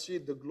 And not see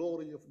the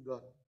glory of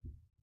God.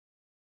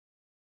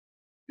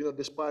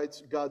 Despite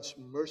God's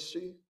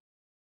mercy,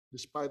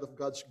 despite of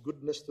God's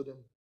goodness to them,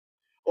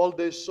 all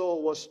they saw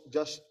was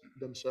just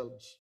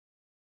themselves.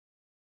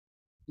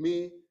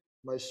 Me,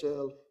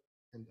 myself,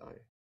 and I.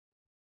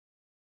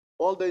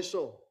 All they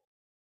saw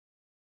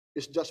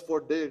is just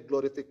for their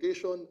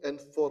glorification and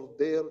for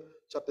their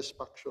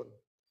satisfaction.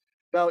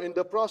 Now, in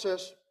the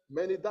process,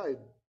 many died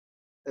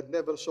and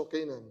never saw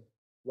Canaan.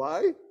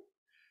 Why?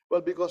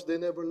 Well, because they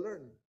never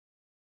learned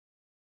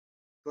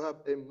to have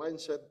a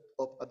mindset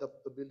of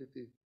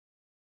adaptability.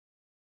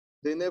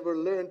 They never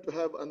learned to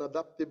have an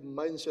adaptive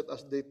mindset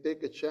as they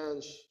take a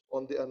chance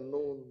on the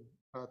unknown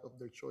path of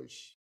their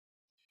choice.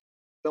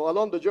 Now,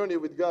 along the journey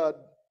with God,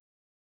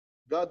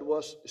 God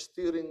was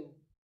steering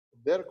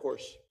their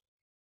course.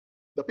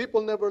 The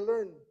people never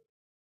learned.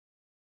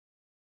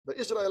 The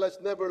Israelites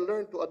never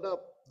learned to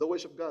adapt the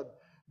ways of God.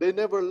 They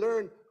never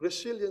learned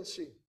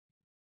resiliency.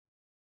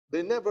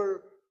 They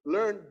never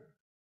learned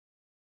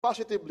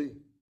positively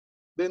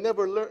They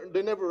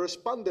never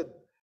responded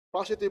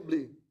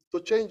positively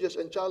to changes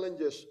and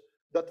challenges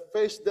that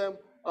faced them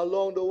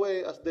along the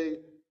way as they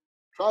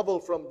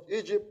traveled from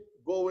Egypt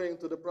going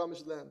to the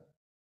promised land.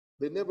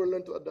 They never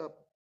learned to adapt.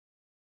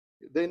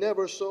 They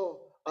never saw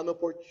an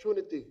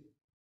opportunity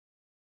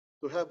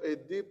to have a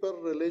deeper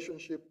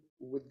relationship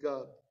with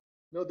God.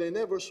 No, they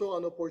never saw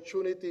an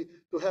opportunity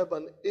to have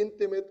an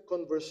intimate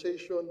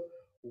conversation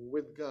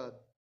with God.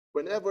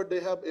 Whenever they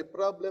have a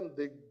problem,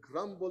 they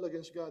grumble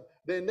against God.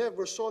 They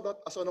never saw that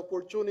as an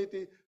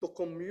opportunity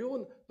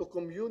to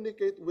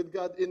communicate with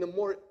God in a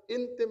more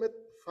intimate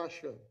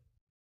fashion.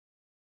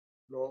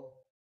 No,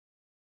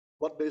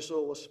 what they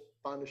saw was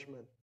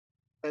punishment.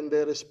 And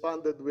they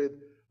responded with,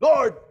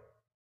 Lord,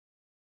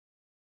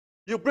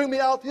 you bring me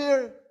out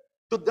here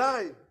to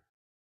die.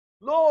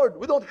 Lord,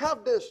 we don't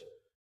have this.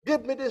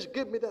 Give me this,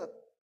 give me that.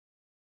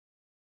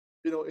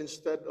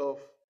 Instead of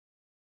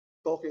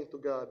talking to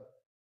God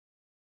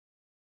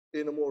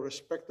in a more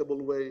respectable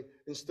way,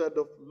 instead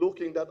of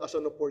looking that as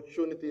an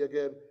opportunity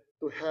again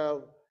to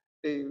have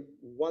a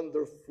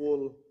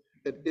wonderful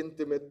and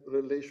intimate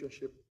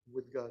relationship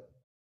with God.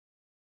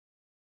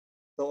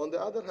 Now, on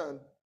the other hand,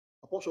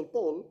 Apostle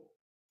Paul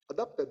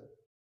adapted.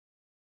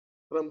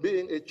 From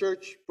being a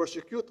church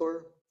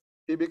persecutor,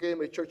 he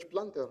became a church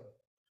planter.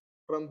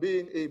 From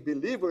being a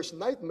believer's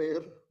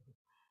nightmare,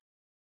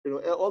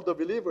 all the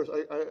believers,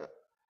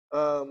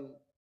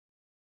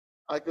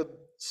 I could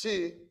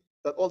see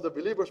that all the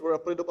believers were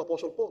afraid of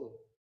Apostle Paul.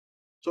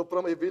 So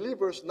from a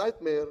believer's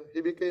nightmare,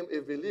 he became a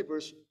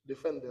believer's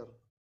defender.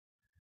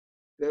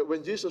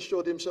 When Jesus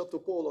showed himself to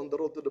Paul on the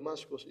road to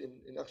Damascus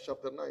in Acts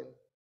chapter 9,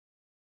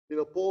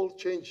 Paul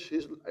changed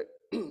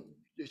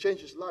he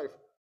changed his life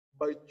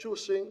by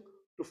choosing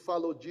to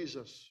follow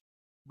Jesus,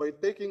 by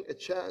taking a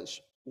chance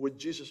with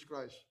Jesus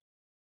Christ.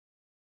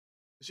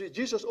 You see,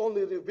 Jesus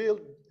only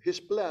revealed his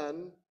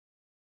plan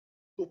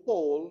to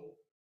Paul,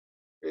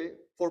 okay,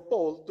 for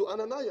Paul to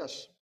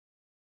Ananias.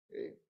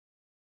 Okay.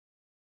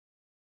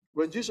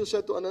 When Jesus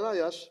said to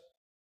Ananias,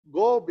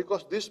 go,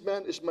 because this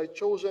man is my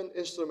chosen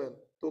instrument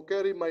to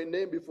carry my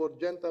name before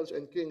Gentiles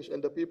and kings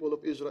and the people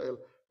of Israel,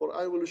 for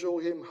I will show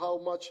him how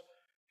much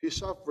he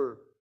suffered,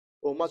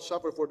 or much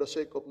suffer for the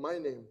sake of my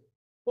name.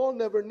 Paul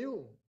never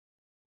knew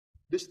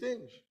these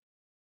things.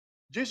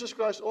 Jesus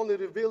Christ only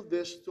revealed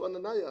this to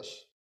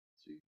Ananias.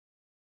 See?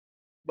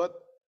 But,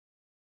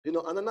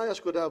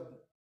 Ananias could have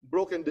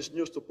broken this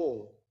news to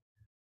Paul.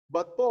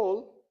 But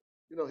Paul,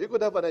 he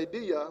could have an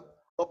idea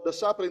of the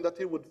suffering that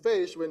he would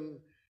face when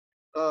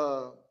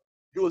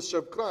he would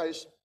serve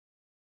Christ.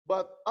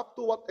 But up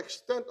to what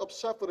extent of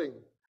suffering,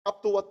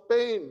 up to what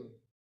pain,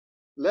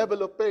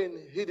 level of pain,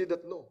 he did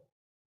not know.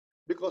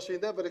 Because he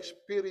never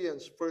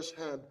experienced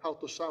firsthand how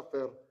to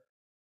suffer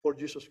for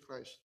Jesus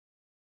Christ.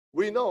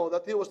 We know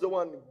that he was the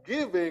one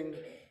giving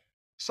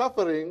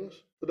sufferings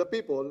to the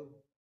people,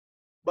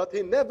 but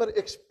he never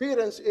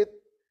experienced it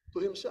to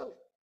himself.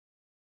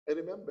 I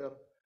remember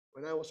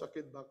when I was a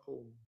kid back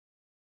home,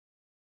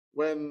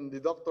 when the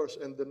doctors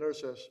and the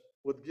nurses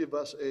would give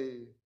us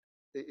a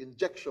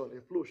injection,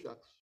 a flu shot.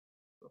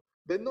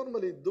 They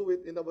normally do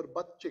it in our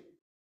butt cheek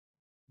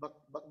back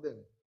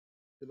then,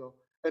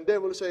 And they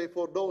will say,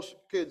 for those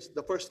kids,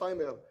 the first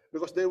timer,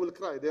 because they will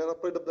cry, they are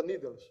afraid of the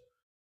needles.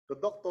 The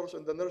doctors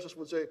and the nurses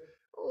would say,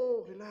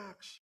 oh,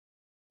 relax.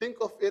 Think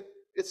of it,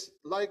 it's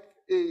like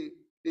a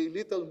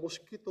little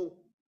mosquito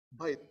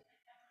bite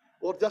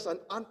or just an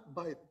ant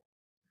bite.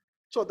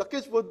 So the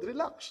kids would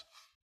relax.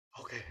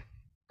 Okay,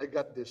 I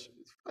got this.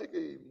 It's like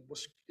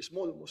a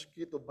small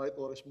mosquito bite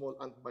or a small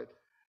ant bite.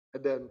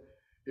 And then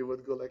he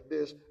would go like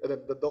this, and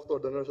then the doctor,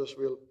 the nurses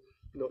will,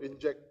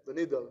 inject the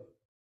needle.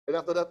 And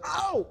after that,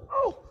 ow,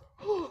 ow,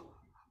 oh,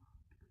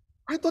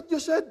 I thought you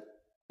said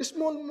a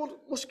small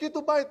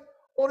mosquito bite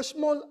or a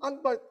small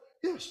ant bite.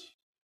 Yes,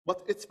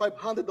 but it's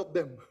 500 of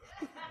them.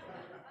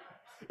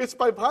 It's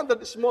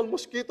 500 small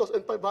mosquitoes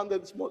and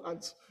 500 small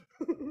ants.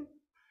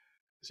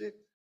 See,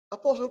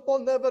 Apostle Paul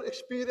never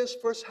experienced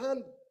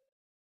firsthand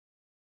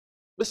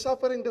the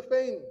suffering, the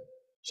pain.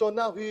 So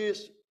now he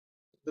is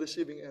the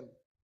receiving end.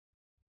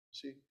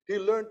 See, he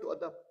learned to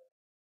adapt.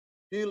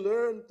 He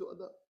learned to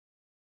adapt.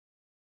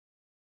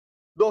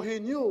 Though he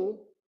knew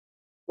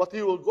what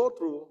he will go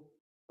through,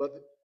 but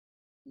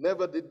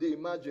never did he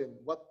imagine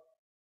what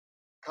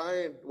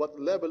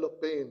level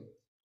of pain.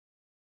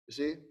 You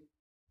see?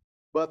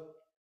 But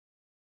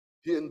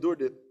he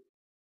endured it.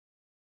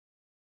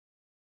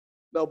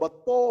 Now,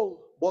 but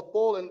both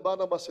Paul and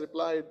Barnabas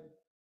replied,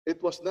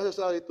 it was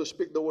necessary to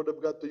speak the word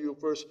of God to you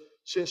first,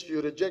 since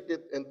you reject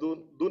it and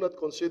do not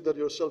consider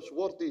yourselves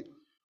worthy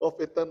of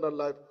eternal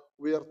life.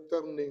 We are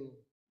turning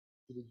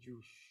to the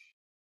Jews,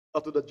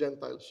 to the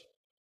Gentiles.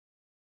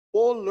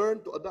 Paul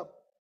learned to adapt.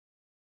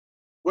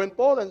 When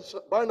Paul and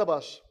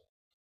Barnabas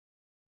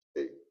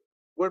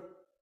were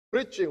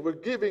preaching, were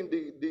giving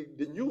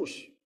the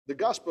news, the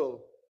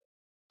gospel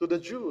to the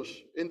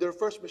Jews in their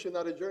first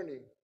missionary journey,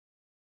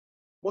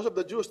 most of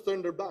the Jews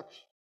turned their backs.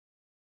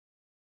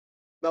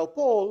 Now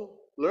Paul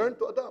learned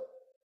to adapt.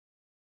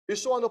 He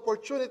saw an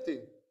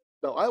opportunity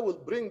Now, I will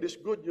bring this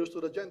good news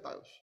to the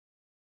Gentiles.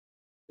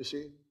 You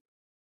see,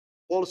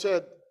 Paul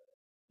said,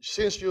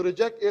 since you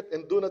reject it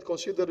and do not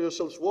consider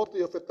yourselves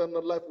worthy of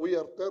eternal life, we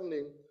are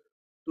turning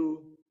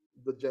to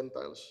the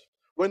Gentiles.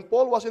 When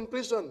Paul was in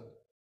prison,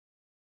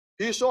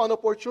 he saw an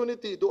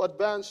opportunity to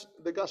advance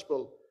the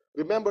gospel.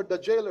 Remember the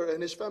jailer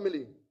and his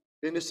family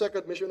in his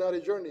second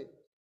missionary journey.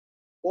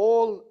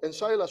 Paul and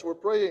Silas were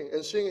praying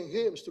and singing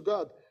hymns to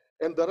God,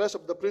 and the rest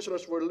of the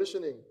prisoners were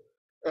listening.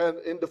 And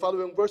in the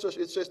following verses,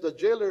 it says the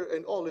jailer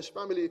and all his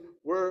family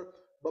were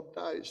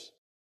baptized.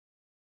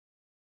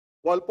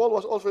 While Paul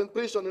was also in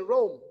prison in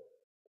Rome,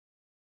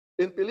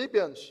 in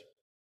Philippians,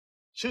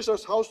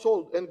 Caesar's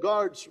household and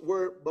guards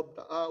were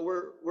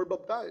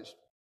baptized.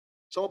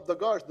 Some of the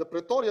guards, the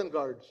Praetorian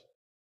guards,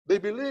 they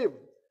believed.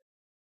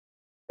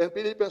 In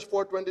Philippians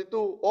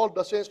 4:22, all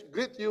the saints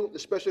greet you,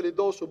 especially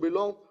those who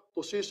belong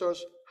to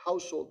Caesar's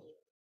household.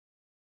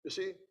 You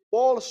see,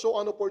 Paul saw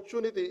an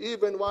opportunity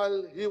even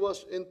while he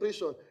was in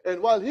prison.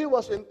 And while he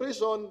was in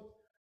prison,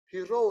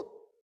 he wrote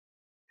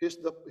his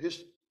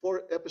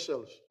four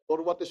epistles,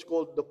 or what is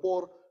called the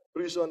four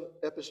prison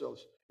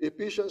epistles: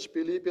 Ephesians,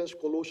 Philippians,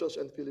 Colossians,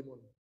 and Philemon.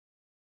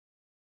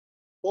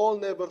 Paul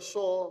never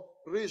saw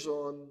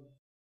prison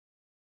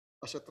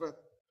as a threat.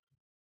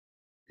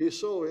 He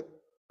saw it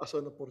as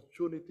an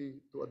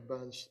opportunity to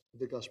advance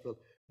the gospel.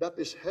 That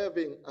is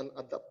having an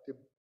adaptive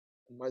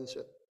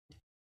mindset.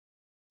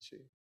 See?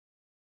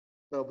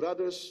 Now,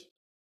 brothers,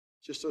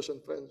 sisters,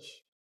 and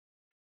friends,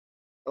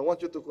 I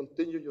want you to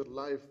continue your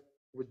life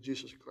with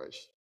Jesus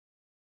Christ.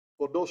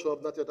 For those who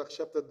have not yet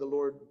accepted the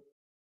Lord,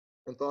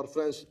 and to our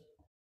friends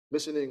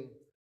listening,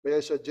 may I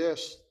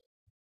suggest,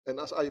 and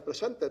as I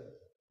presented,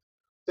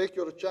 take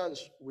your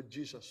chance with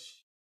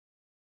Jesus.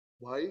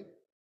 Why?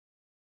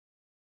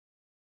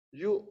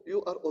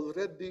 You are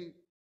already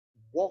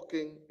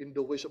walking in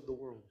the ways of the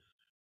world.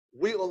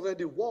 We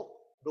already walk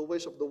the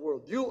ways of the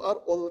world. You are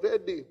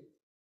already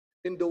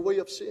in the way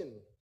of sin.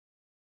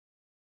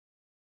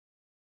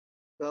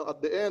 Now,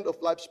 at the end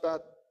of life's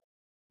path,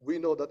 we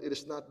know that it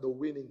is not the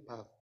winning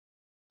path.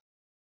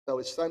 Now,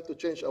 it's time to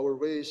change our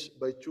ways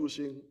by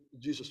choosing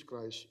Jesus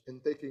Christ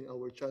and taking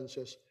our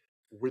chances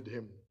with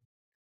Him.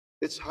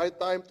 It's high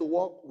time to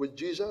walk with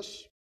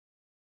Jesus,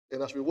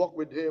 and as we walk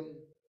with Him,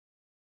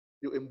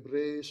 you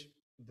embrace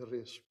the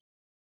risk,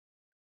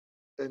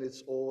 and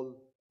it's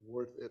all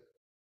worth it.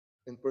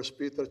 In 1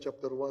 Peter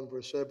chapter 1,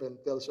 verse 7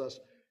 tells us,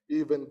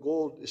 even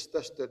gold is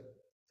tested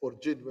for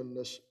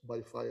genuineness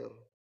by fire.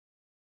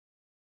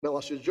 Now,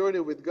 as you journey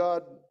with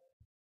God,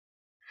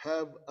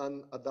 have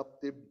an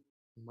adaptive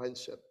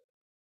mindset.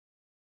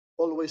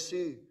 Always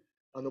see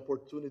an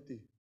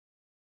opportunity.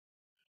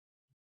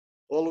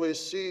 Always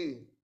see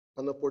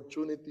an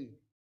opportunity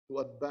to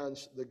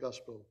advance the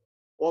gospel.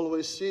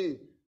 Always see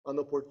an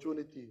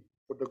opportunity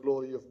for the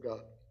glory of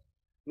God.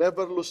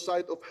 Never lose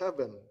sight of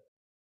heaven.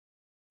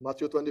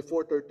 Matthew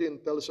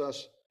 24:13 tells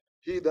us,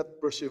 he that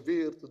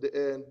perseveres to the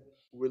end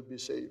will be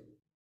saved.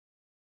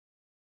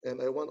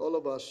 And I want all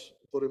of us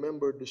to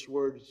remember these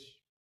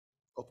words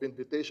of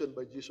invitation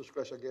by Jesus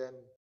Christ again.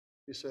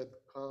 He said,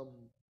 come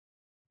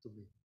to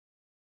me.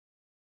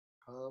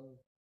 Come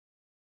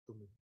to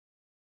me.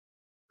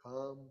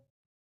 Come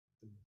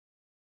to me.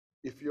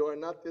 If you are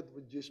not yet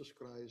with Jesus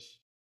Christ,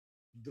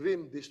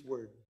 dream this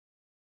word.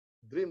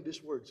 Dream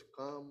these words.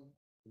 Come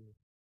to me.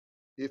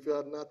 If you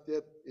are not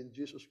yet in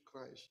Jesus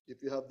Christ,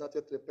 if you have not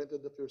yet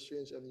repented of your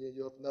sins and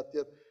you have not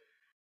yet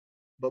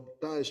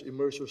baptized,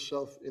 immerse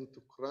yourself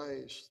into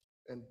Christ,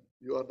 and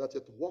you are not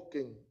yet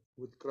walking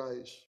with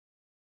Christ,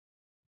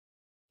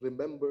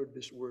 remember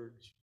these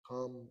words.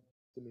 Come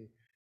to me.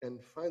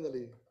 And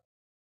finally,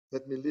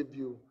 let me leave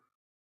you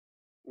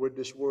with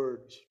these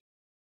words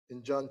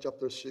in John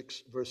chapter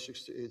 6, verse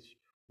 68.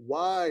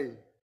 Why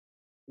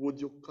would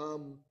you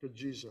come to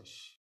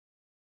Jesus?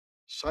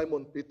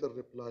 Simon Peter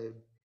replied,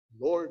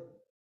 Lord,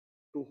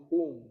 to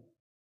whom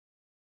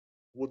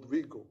would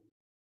we go?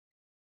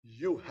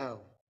 You have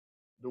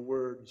the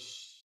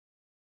words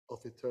of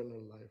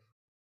eternal life.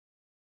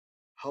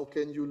 How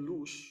can you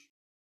lose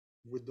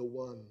with the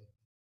one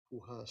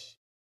who has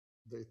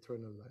the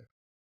eternal life?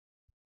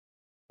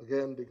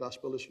 Again, the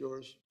gospel is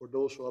yours. For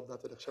those who have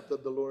not yet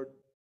accepted the Lord,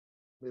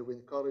 may we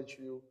encourage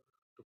you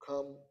to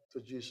come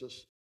to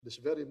Jesus this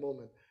very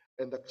moment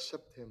and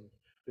accept Him,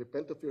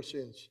 repent of your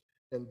sins,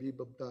 and be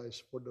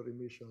baptized for the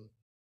remission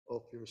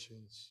of your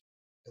sins.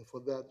 And for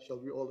that, shall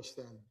we all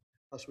stand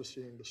as we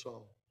sing the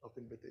song of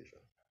invitation.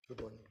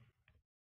 Good morning.